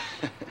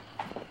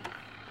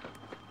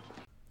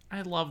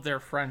 I love their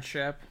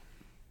friendship.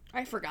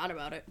 I forgot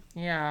about it.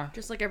 Yeah.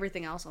 Just like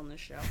everything else on this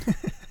show.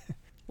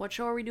 What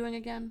show are we doing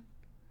again?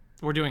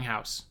 We're doing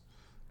House.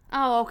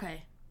 Oh,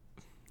 okay.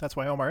 That's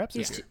why Omar Epps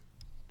is here.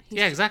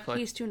 Yeah, exactly.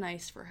 He's too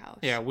nice for House.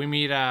 Yeah, we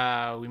meet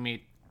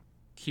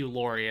Hugh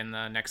Laurie in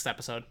the next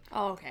episode.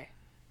 Oh, okay.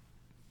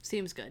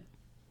 Seems good.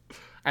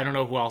 I don't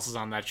know who else is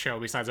on that show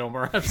besides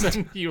Omar Epps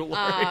and Hugh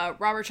Laurie.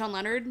 Robert Sean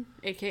Leonard,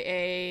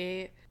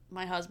 a.k.a.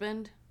 my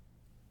husband.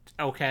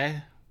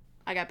 Okay.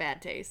 I got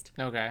bad taste.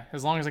 Okay.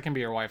 As long as I can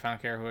be your wife, I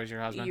don't care who is your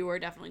husband. You are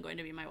definitely going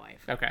to be my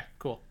wife. Okay,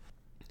 cool.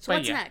 So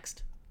what's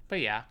next? But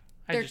yeah.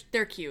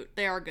 They're cute.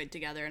 They are good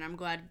together, and I'm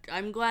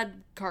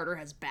glad Carter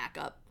has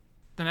backup.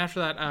 Then after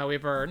that, we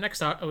have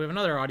we have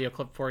another audio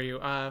clip for you.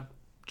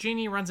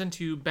 Jeannie runs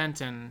into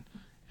Benton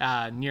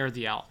near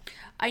the L.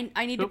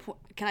 I need to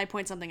can I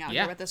point something out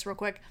here with this real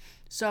quick?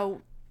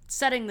 So,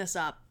 setting this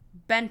up,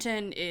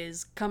 Benton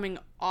is coming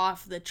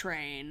off the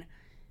train,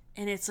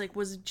 and it's like,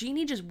 was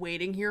Jeannie just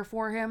waiting here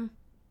for him?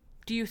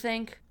 Do you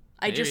think?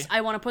 Maybe.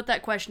 I want to put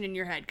that question in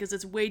your head because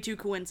it's way too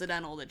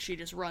coincidental that she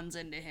just runs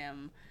into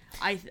him.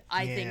 I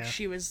think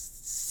she was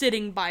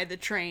sitting by the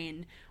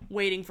train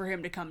waiting for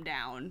him to come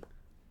down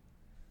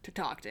to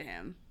talk to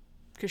him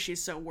because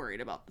she's so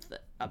worried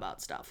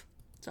about stuff.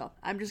 So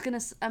I'm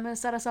gonna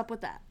set us up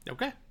with that.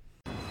 Okay.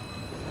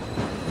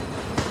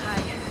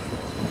 Hi.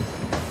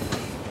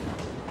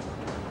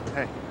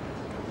 Hey.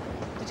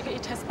 Did you get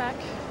your test back?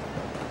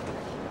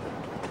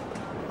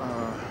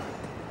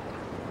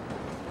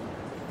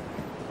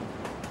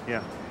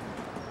 Yeah.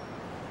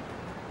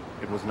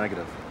 It was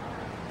negative.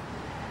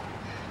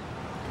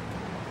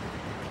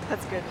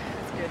 That's good.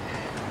 That's good.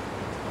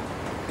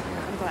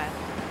 Yeah, I'm glad.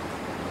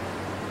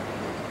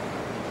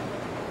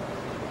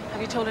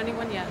 Have you told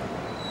anyone yet?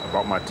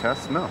 About my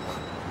test? No.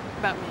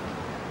 About me?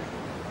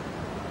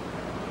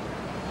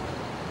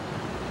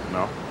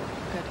 No.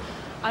 Good.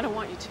 I don't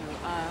want you to.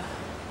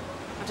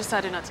 I've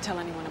decided not to tell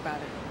anyone about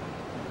it.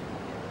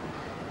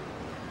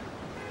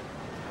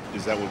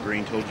 Is that what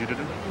Green told you to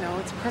do? No,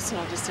 it's a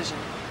personal decision.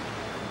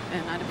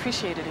 And I'd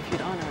appreciate it if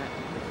you'd honor it.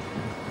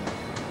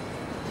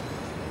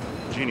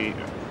 Jeannie,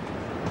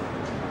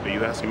 are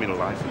you asking me to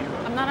lie for you?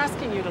 I'm not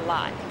asking you to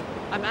lie.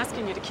 I'm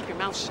asking you to keep your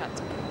mouth shut.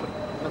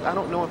 Look, I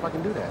don't know if I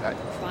can do that.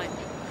 Fine.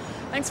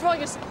 Thanks for all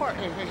your support.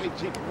 Hey,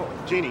 Jeannie,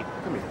 Jeannie,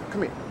 come here,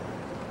 come here.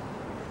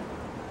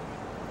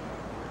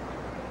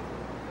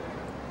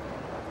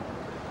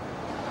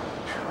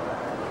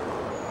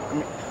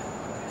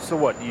 So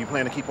what, do you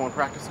plan to keep on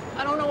practicing?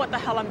 I don't know what the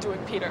hell I'm doing,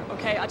 Peter,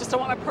 okay? I just don't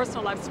want my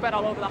personal life spread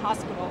all over the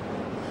hospital.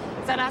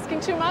 Is that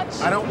asking too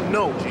much? I don't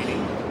know, Jeannie.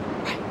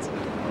 Right.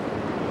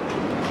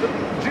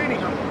 Jeannie,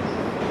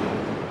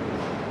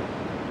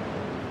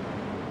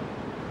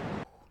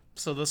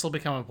 So this will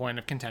become a point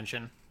of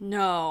contention.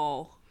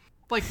 No.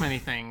 Like many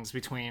things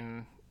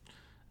between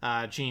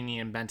Jeannie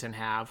and Benton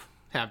have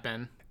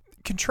been.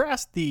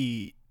 Contrast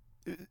the...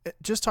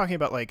 Just talking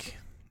about, like,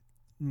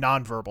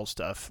 nonverbal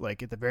stuff,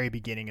 like at the very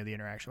beginning of the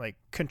interaction, like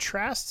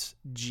contrasts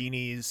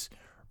Jeannie's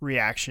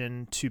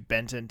reaction to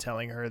Benton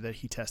telling her that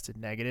he tested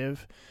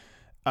negative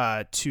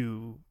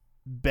to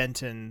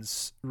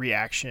Benton's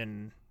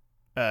reaction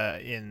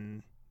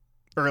in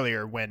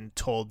earlier when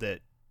told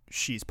that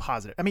she's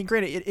positive. I mean,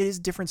 granted, it is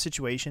different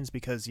situations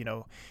because, you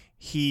know,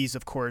 he's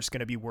of course going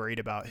to be worried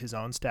about his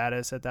own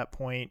status at that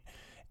point,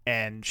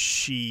 and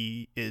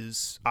she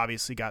is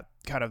obviously got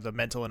kind of the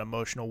mental and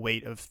emotional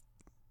weight of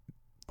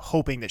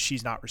hoping that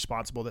she's not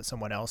responsible, that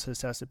someone else has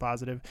tested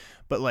positive.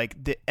 But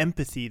like the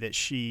empathy that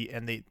she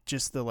and the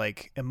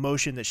like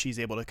emotion that she's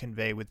able to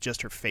convey with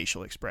just her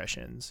facial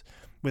expressions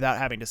without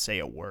having to say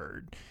a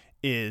word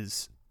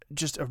is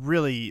just a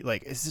really,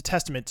 like, it's a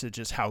testament to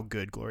just how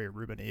good Gloria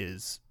Reuben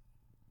is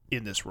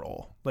in this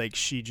role. Like,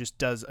 she just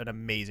does an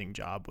amazing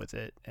job with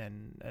it,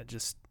 and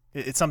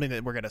it's something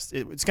that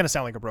it's gonna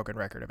sound like a broken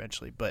record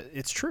eventually, but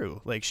it's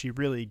true. Like, she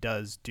really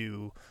does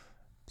do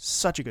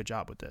such a good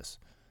job with this.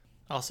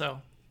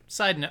 Also,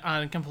 side note,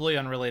 on a completely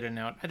unrelated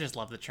note, I just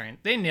love the train.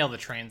 They nail the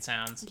train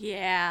sounds.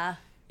 Yeah,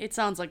 it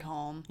sounds like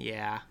home.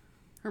 Yeah.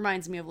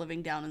 Reminds me of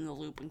living down in the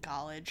Loop in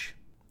college.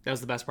 That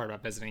was the best part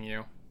about visiting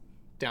you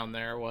down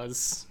there,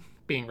 was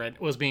being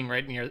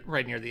right near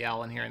the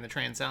L and hearing the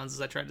train sounds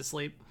as I tried to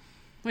sleep.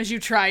 As you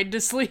tried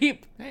to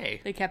sleep?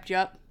 Hey. They kept you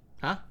up?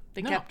 Huh?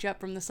 They kept you up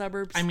from the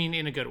suburbs? I mean,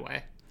 in a good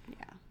way.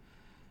 Yeah.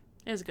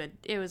 It was good.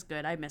 It was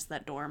good. I missed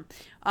that dorm.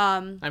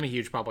 I'm a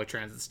huge public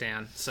transit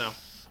stan, so...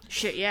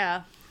 Shit,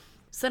 yeah.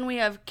 So then we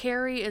have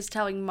Carrie is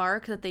telling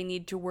Mark that they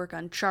need to work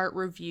on chart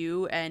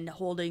review and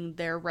holding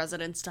their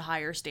residents to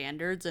higher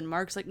standards. And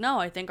Mark's like, no,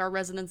 I think our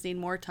residents need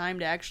more time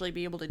to actually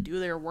be able to do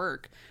their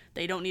work.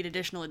 They don't need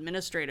additional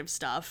administrative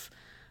stuff.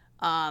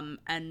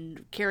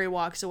 And Carrie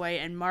walks away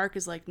and Mark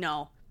is like,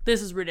 no,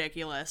 this is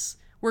ridiculous.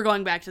 We're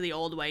going back to the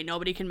old way.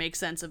 Nobody can make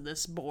sense of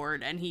this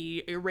board. And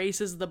he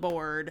erases the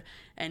board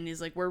and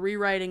he's like, we're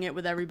rewriting it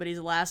with everybody's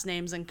last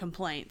names and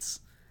complaints.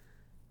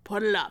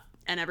 Put it up.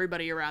 And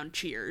everybody around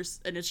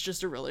cheers, and it's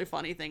just a really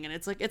funny thing, and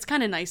it's like, it's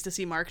kind of nice to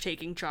see Mark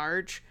taking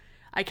charge.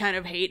 I kind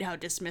of hate how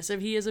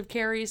dismissive he is of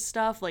Carrie's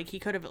stuff. Like, he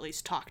could have at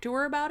least talked to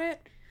her about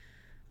it,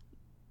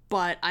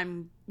 but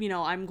I'm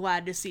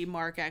glad to see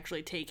Mark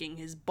actually taking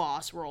his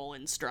boss role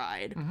in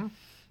stride. Mm-hmm.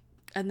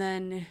 And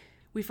then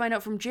we find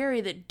out from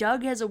Jerry that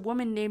Doug has a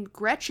woman named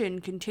Gretchen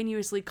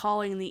continuously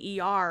calling the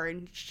ER,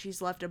 and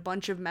she's left a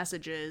bunch of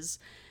messages.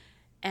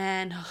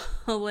 And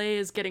Haley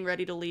is getting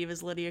ready to leave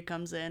as Lydia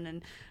comes in,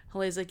 and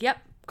Haley's like, yep,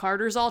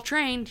 Carter's all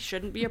trained,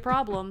 shouldn't be a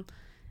problem.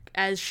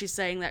 As she's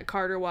saying that,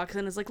 Carter walks in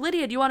and is like,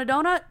 Lydia, do you want a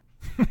donut?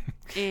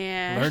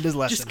 And learned his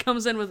lesson. Just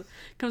comes in with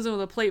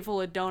a plate full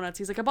of donuts.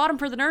 He's like, I bought them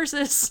for the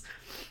nurses.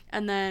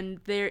 And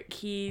then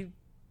he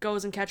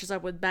goes and catches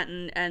up with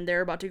Benton, and they're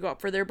about to go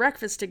up for their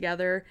breakfast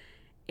together,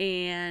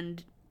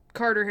 and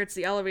Carter hits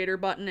the elevator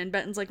button, and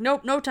Benton's like,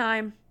 nope, no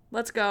time,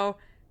 let's go.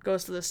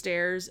 Goes to the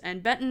stairs,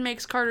 and Benton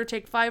makes Carter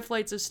take 5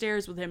 flights of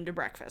stairs with him to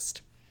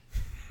breakfast.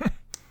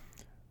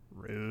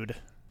 Rude.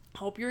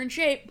 Hope you're in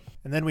shape.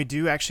 And then we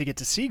do actually get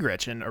to see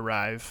Gretchen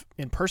arrive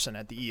in person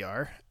at the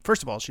ER.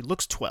 First of all, she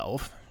looks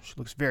 12. She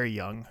looks very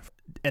young.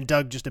 And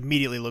Doug just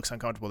immediately looks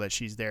uncomfortable that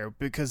she's there,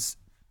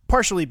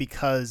 partially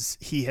because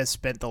he has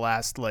spent the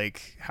last,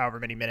 like, however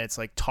many minutes,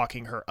 like,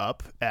 talking her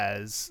up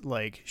as,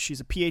 like, she's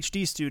a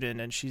PhD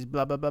student and she's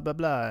blah, blah, blah, blah,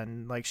 blah.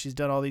 And, like, she's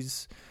done all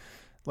these,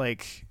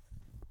 like...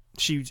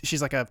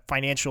 She's like a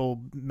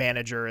financial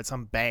manager at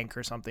some bank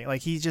or something.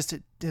 Like, he just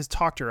has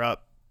talked her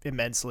up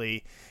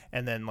immensely,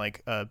 and then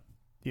like a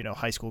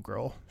high school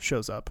girl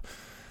shows up,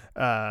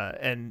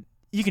 and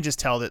you can just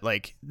tell that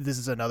like this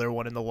is another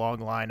one in the long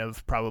line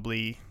of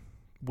probably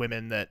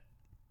women that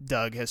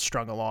Doug has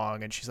strung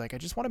along, and she's like, I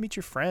just want to meet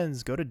your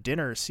friends, go to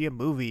dinner, see a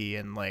movie,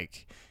 and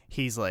like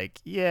he's like,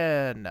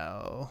 yeah,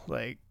 no,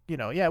 like,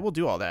 yeah, we'll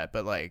do all that,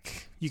 but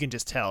like you can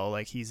just tell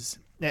like he's.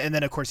 And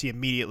then, of course, he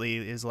immediately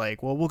is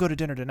like, well, we'll go to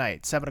dinner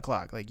tonight,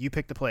 7:00. Like, you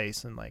pick the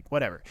place and, like,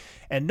 whatever.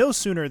 And no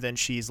sooner than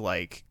she's,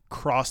 like,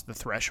 crossed the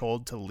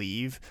threshold to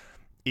leave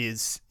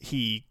is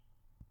he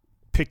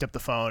picked up the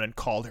phone and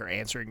called her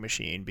answering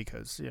machine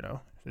because,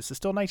 this is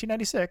still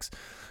 1996,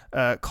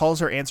 calls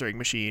her answering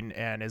machine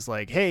and is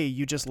like, hey,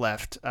 you just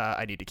left.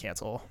 I need to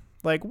cancel.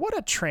 Like, what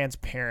a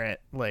transparent,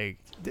 like,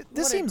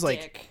 this seems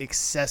like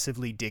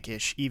excessively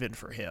dickish even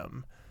for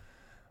him.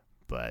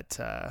 But,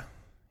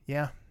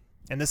 yeah.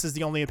 And this is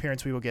the only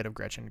appearance we will get of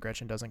Gretchen.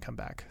 Gretchen doesn't come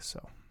back,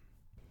 so.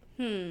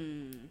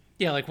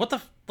 Yeah, like, what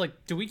the,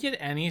 do we get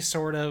any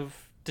sort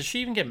of, does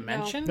she even get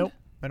mentioned? Nope,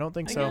 I don't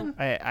think Again?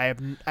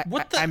 so.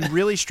 I'm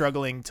really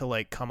struggling to,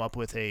 like, come up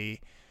with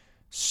a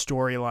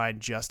storyline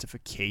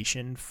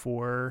justification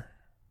for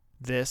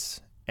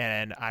this,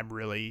 and I'm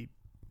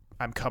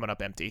coming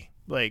up empty.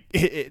 Like,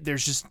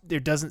 there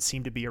doesn't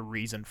seem to be a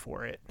reason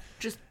for it.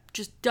 Just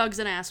Doug's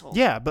an asshole.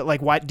 Yeah, but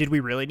like, why did we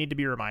really need to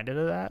be reminded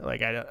of that?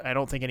 Like, I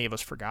don't think any of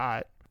us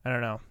forgot. I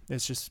don't know.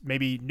 It's just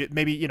maybe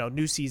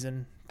new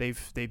season.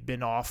 They've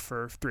been off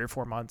for 3 or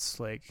 4 months.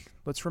 Like,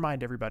 let's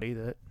remind everybody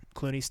that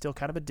Clooney's still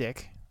kind of a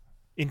dick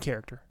in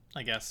character.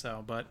 I guess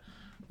so, but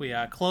we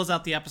close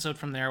out the episode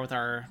from there with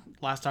our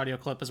last audio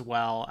clip as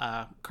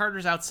well.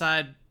 Carter's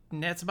outside.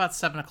 It's about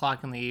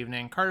 7:00 in the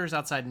evening. Carter's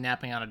outside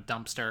napping on a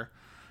dumpster,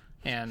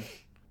 and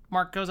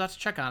Mark goes out to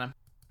check on him.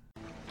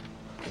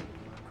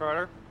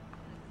 Carter,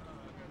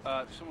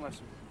 someone left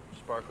some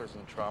sparklers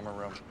in the trauma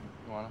room.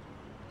 You want them?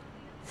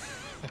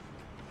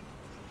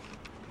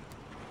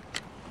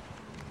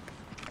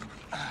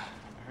 I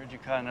heard you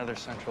caught another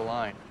central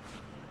line.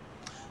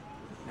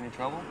 Any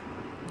trouble?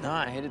 No,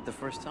 I hit it the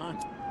first time.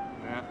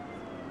 Yeah,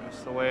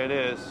 that's the way it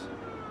is.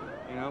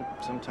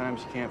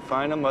 Sometimes you can't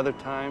find them, other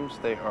times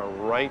they are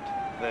right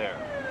there.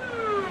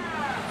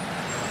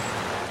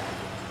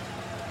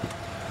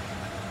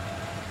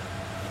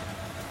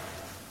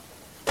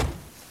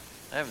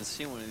 I haven't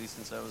seen one of these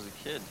since I was a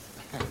kid.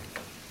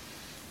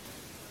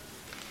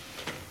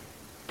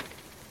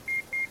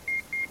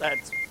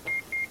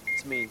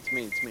 It's me.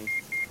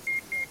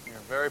 You're a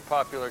very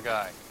popular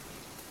guy.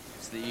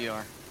 It's the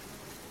ER.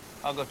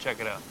 I'll go check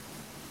it out.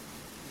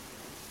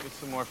 Get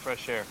some more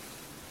fresh air.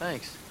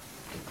 Thanks.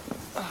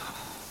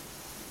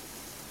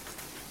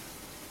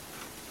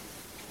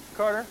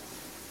 Carter,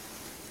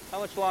 how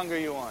much longer are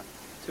you on?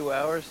 2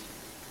 hours.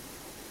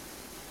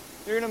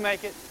 You're gonna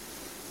make it.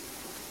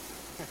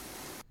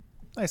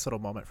 Nice little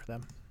moment for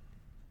them.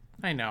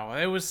 I know,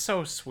 it was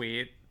so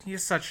sweet.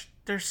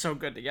 They're so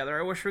good together.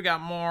 I wish we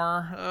got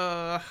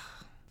more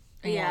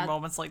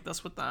moments like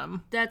this with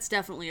them. That's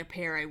definitely a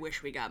pair I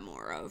wish we got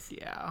more of.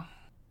 Yeah.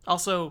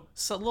 Also,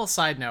 a little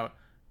side note,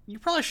 you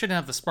probably shouldn't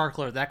have the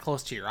sparkler that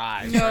close to your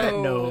eyes. No. Right?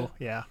 No,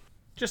 yeah.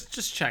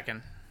 Just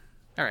checking.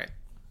 All right.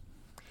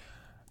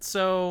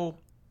 So,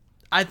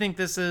 I think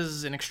this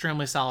is an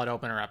extremely solid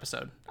opener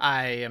episode.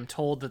 I am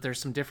told that there's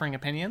some differing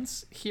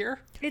opinions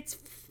here. It's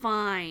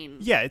fine.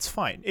 Yeah, it's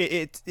fine.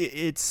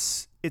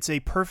 It's a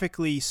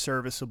perfectly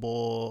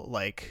serviceable,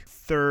 like,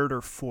 3rd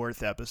or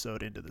 4th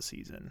episode into the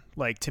season.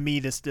 Like, to me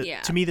this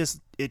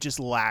it just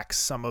lacks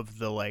some of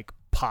the, like,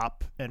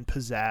 pop and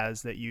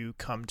pizzazz that you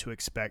come to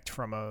expect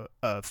from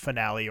a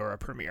finale or a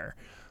premiere.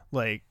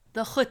 Like,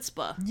 the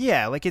chutzpah.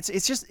 Yeah, like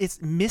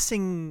it's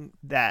missing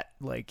that,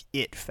 like,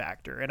 it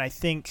factor. And I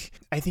think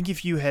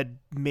if you had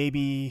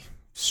maybe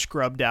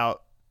scrubbed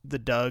out the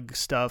Doug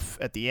stuff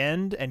at the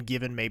end and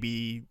given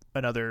maybe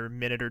another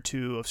minute or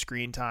 2 of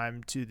screen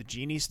time to the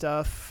Jeannie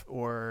stuff,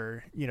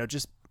 or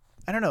just,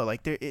 I don't know,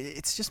 like,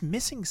 it's just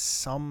missing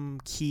some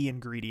key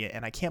ingredient,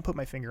 and I can't put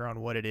my finger on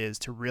what it is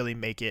to really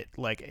make it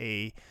like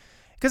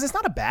because it's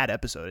not a bad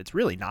episode. It's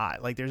really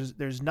not. Like,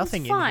 there's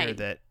nothing in here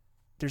that.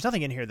 There's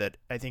nothing in here that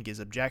I think is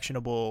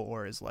objectionable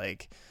or is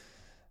like,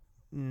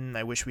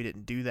 I wish we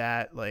didn't do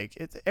that. Like,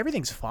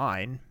 everything's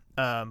fine.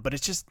 But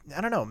it's just,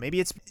 I don't know,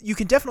 maybe you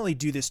can definitely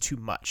do this too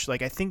much.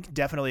 Like, I think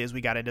definitely as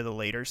we got into the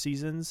later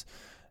seasons,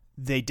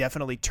 they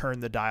definitely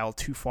turned the dial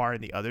too far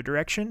in the other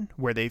direction,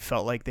 where they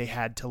felt like they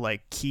had to,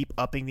 like, keep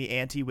upping the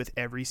ante with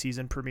every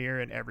season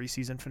premiere and every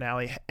season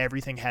finale.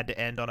 Everything had to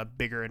end on a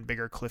bigger and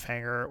bigger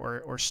cliffhanger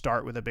or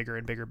start with a bigger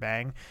and bigger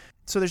bang.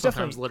 So there's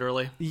sometimes definitely,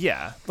 literally.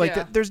 Yeah.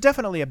 Like, there's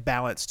definitely a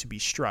balance to be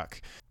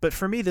struck. But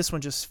for me, this one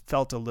just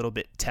felt a little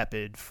bit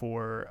tepid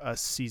for a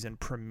season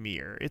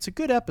premiere. It's a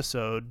good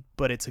episode,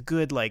 but it's a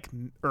good, like,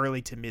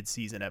 early to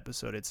mid-season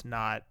episode. It's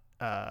not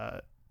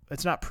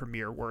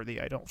premiere worthy,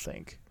 I don't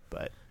think.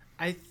 But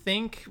I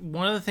think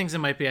one of the things it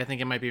might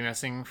be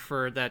missing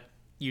for that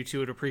you two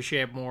would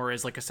appreciate more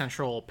is, like, a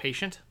central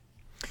patient.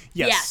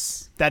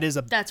 Yes. That is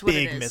That's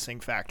big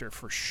missing factor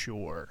for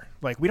sure.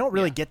 Like, we don't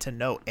really get to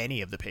know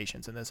any of the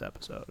patients in this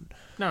episode.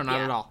 No, not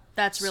at all.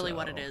 That's really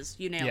what it is.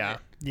 You nailed it.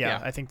 Yeah,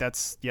 I think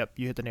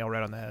you hit the nail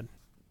right on the head.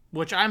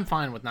 Which I'm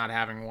fine with not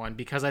having one,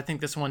 because I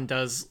think this one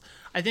does.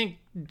 I think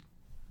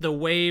the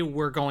way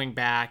we're going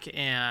back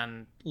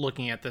and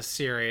looking at this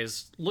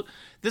series,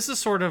 this is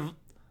sort of.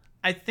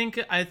 I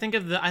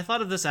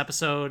thought of this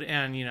episode,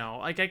 and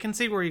like, I can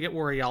see where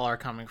y'all are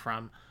coming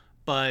from,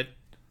 but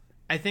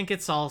I think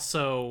it's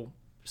also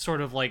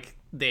sort of like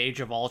the Age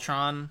of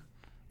Ultron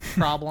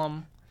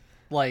problem.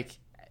 Like,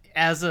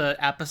 as a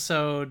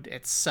episode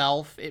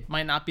itself, it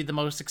might not be the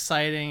most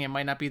exciting, it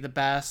might not be the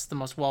best, the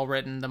most well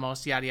written, the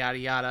most yada yada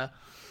yada,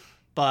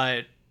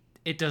 but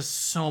it does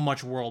so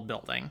much world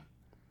building.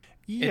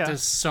 Yeah. It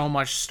does so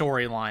much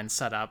storyline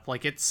setup.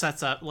 Like, it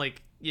sets up,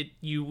 like,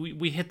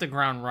 we hit the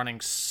ground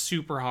running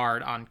super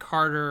hard on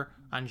Carter,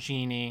 on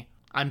Jeannie,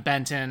 on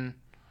Benton,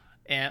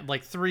 and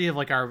like three of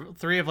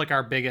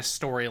our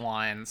biggest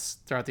storylines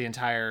throughout the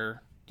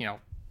entire,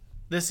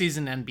 this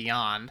season and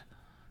beyond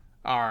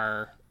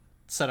are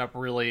set up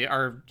really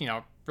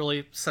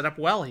set up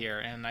well here.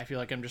 And I feel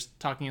like I'm just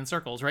talking in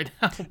circles right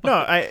now.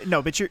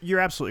 No, but you're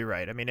absolutely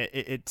right. I mean,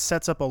 it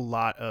sets up a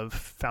lot of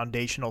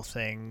foundational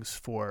things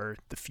for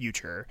the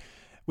future,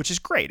 which is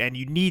great. And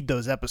you need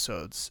those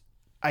episodes.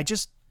 I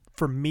just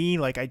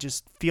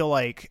feel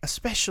like,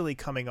 especially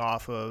coming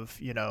off of,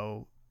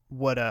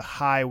 what a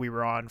high we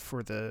were on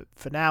for the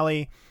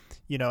finale,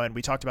 and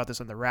we talked about this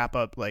on the wrap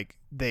up, like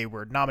they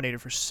were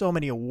nominated for so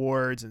many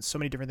awards and so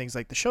many different things.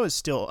 Like the show is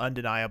still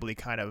undeniably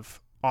kind of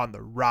on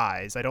the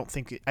rise. I don't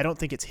think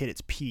it's hit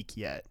its peak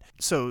yet.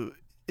 So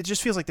it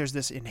just feels like there's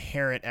this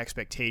inherent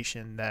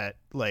expectation that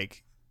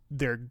like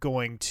they're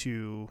going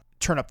to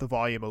turn up the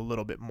volume a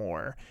little bit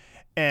more.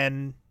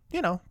 And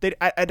I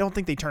don't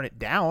think they turn it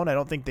down. I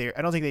don't think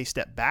they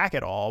step back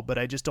at all, but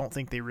I just don't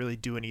think they really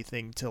do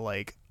anything to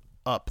like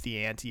up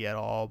the ante at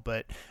all.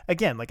 But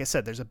again, like I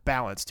said, there's a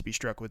balance to be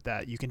struck with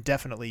that. You can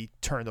definitely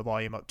turn the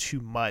volume up too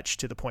much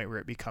to the point where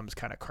it becomes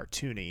kind of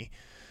cartoony.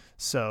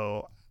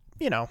 So,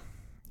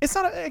 it's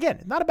not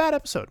a bad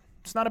episode.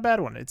 It's not a bad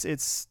one.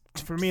 It's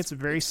for me, it's a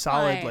very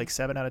solid fine. Like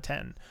 7 out of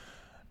 10.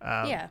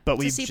 But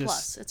it's a C+.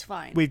 It's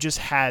fine. We've just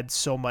had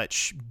so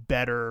much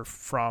better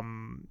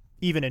from,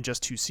 even in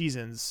just 2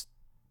 seasons,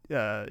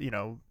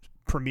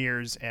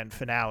 premieres and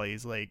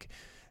finales, like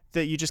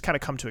that you just kind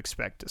of come to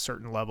expect a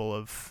certain level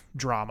of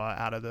drama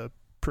out of the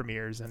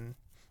premieres. And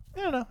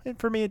I don't know,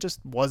 for me, it just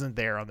wasn't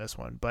there on this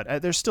one,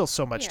 but there's still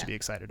so much to be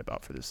excited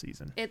about for this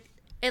season. It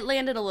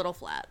landed a little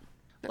flat.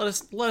 Let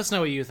us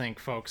know what you think,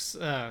 folks.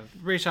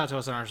 Reach out to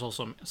us on our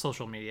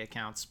social media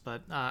accounts.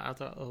 But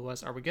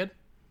otherwise, are we good?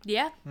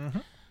 Yeah. Mm-hmm.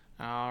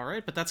 All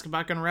right, but that's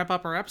about going to wrap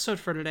up our episode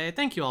for today.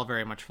 Thank you all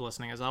very much for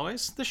listening, as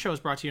always. This show is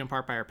brought to you in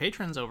part by our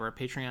patrons over at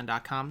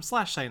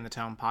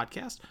patreon.com/SettingTheTone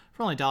podcast.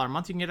 For only $1 a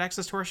month, you can get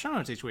access to our show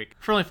notes each week.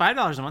 For only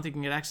 $5 a month, you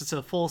can get access to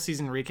the full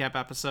season recap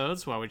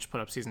episodes. Well, we just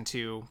put up season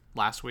 2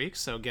 last week,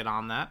 so get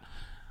on that.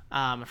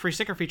 A free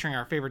sticker featuring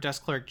our favorite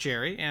desk clerk,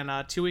 Jerry, and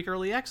 2-week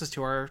early access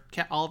to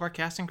all of our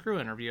cast and crew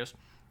interviews.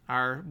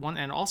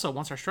 And also,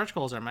 once our stretch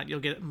goals are met, you'll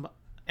get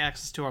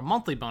access to our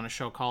monthly bonus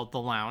show called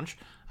The Lounge.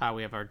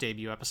 We have our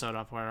debut episode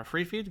up on our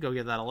free feed. Go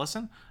give that a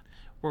listen,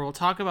 where we'll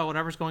talk about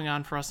whatever's going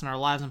on for us in our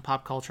lives and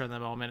pop culture in the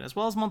moment, as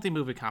well as monthly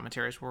movie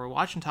commentaries, where we'll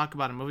watch and talk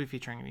about a movie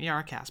featuring an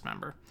ER cast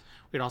member.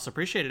 We'd also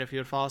appreciate it if you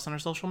would follow us on our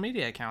social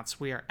media accounts.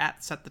 We are at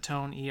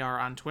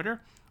SetTheToneER on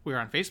Twitter. We are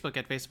on Facebook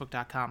at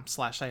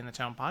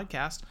facebook.com/SettingTheTone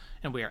podcast,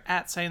 and we are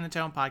at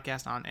SettingTheTone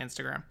podcast on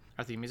Instagram.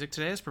 Our theme music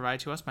today is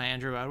provided to us by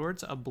Andrew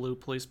Edwards of Blue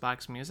Police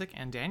Box Music.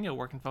 And Daniel,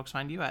 where can folks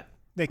find you at?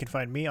 They can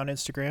find me on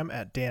Instagram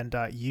at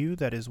dan.u,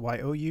 that is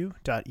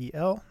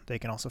YOU.EL. They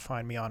can also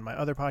find me on my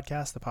other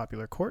podcast, The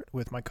Popular Court,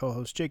 with my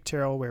co-host Jake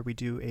Terrell, where we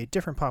do a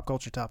different pop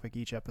culture topic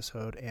each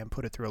episode and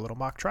put it through a little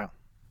mock trial.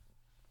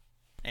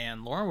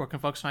 And Lauren, where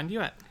can folks find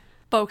you at?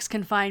 Folks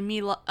can find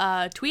me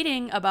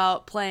tweeting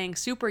about playing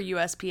Super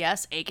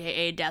USPS,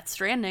 aka Death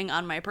Stranding,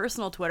 on my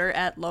personal Twitter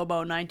at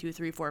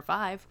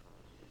Lobo92345.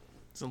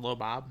 It's a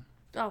Lobob.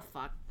 Oh,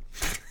 fuck.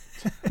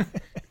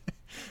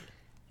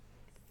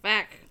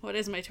 Back. What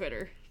is my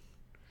Twitter?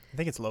 I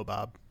think it's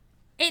Lobob.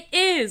 It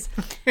is!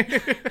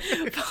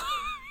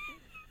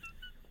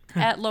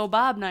 At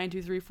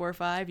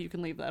Lobob92345. You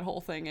can leave that whole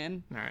thing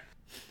in. All right.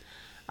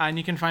 And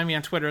you can find me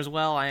on Twitter as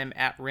well. I am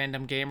at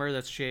Random Gamer,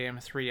 that's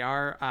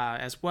JM3R,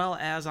 as well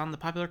as on the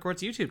Popular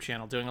Court's YouTube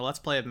channel, doing a Let's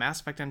Play of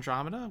Mass Effect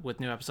Andromeda with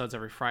new episodes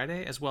every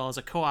Friday, as well as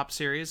a co-op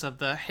series of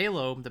the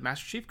Halo, the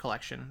Master Chief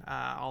Collection,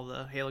 all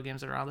the Halo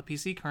games that are on the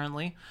PC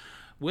currently,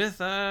 with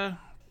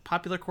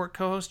Popular Court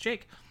co-host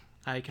Jake.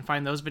 You can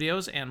find those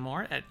videos and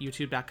more at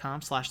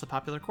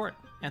youtube.com/thepopularcourt.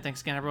 And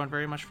thanks again, everyone,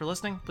 very much for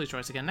listening. Please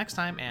join us again next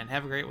time, and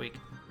have a great week.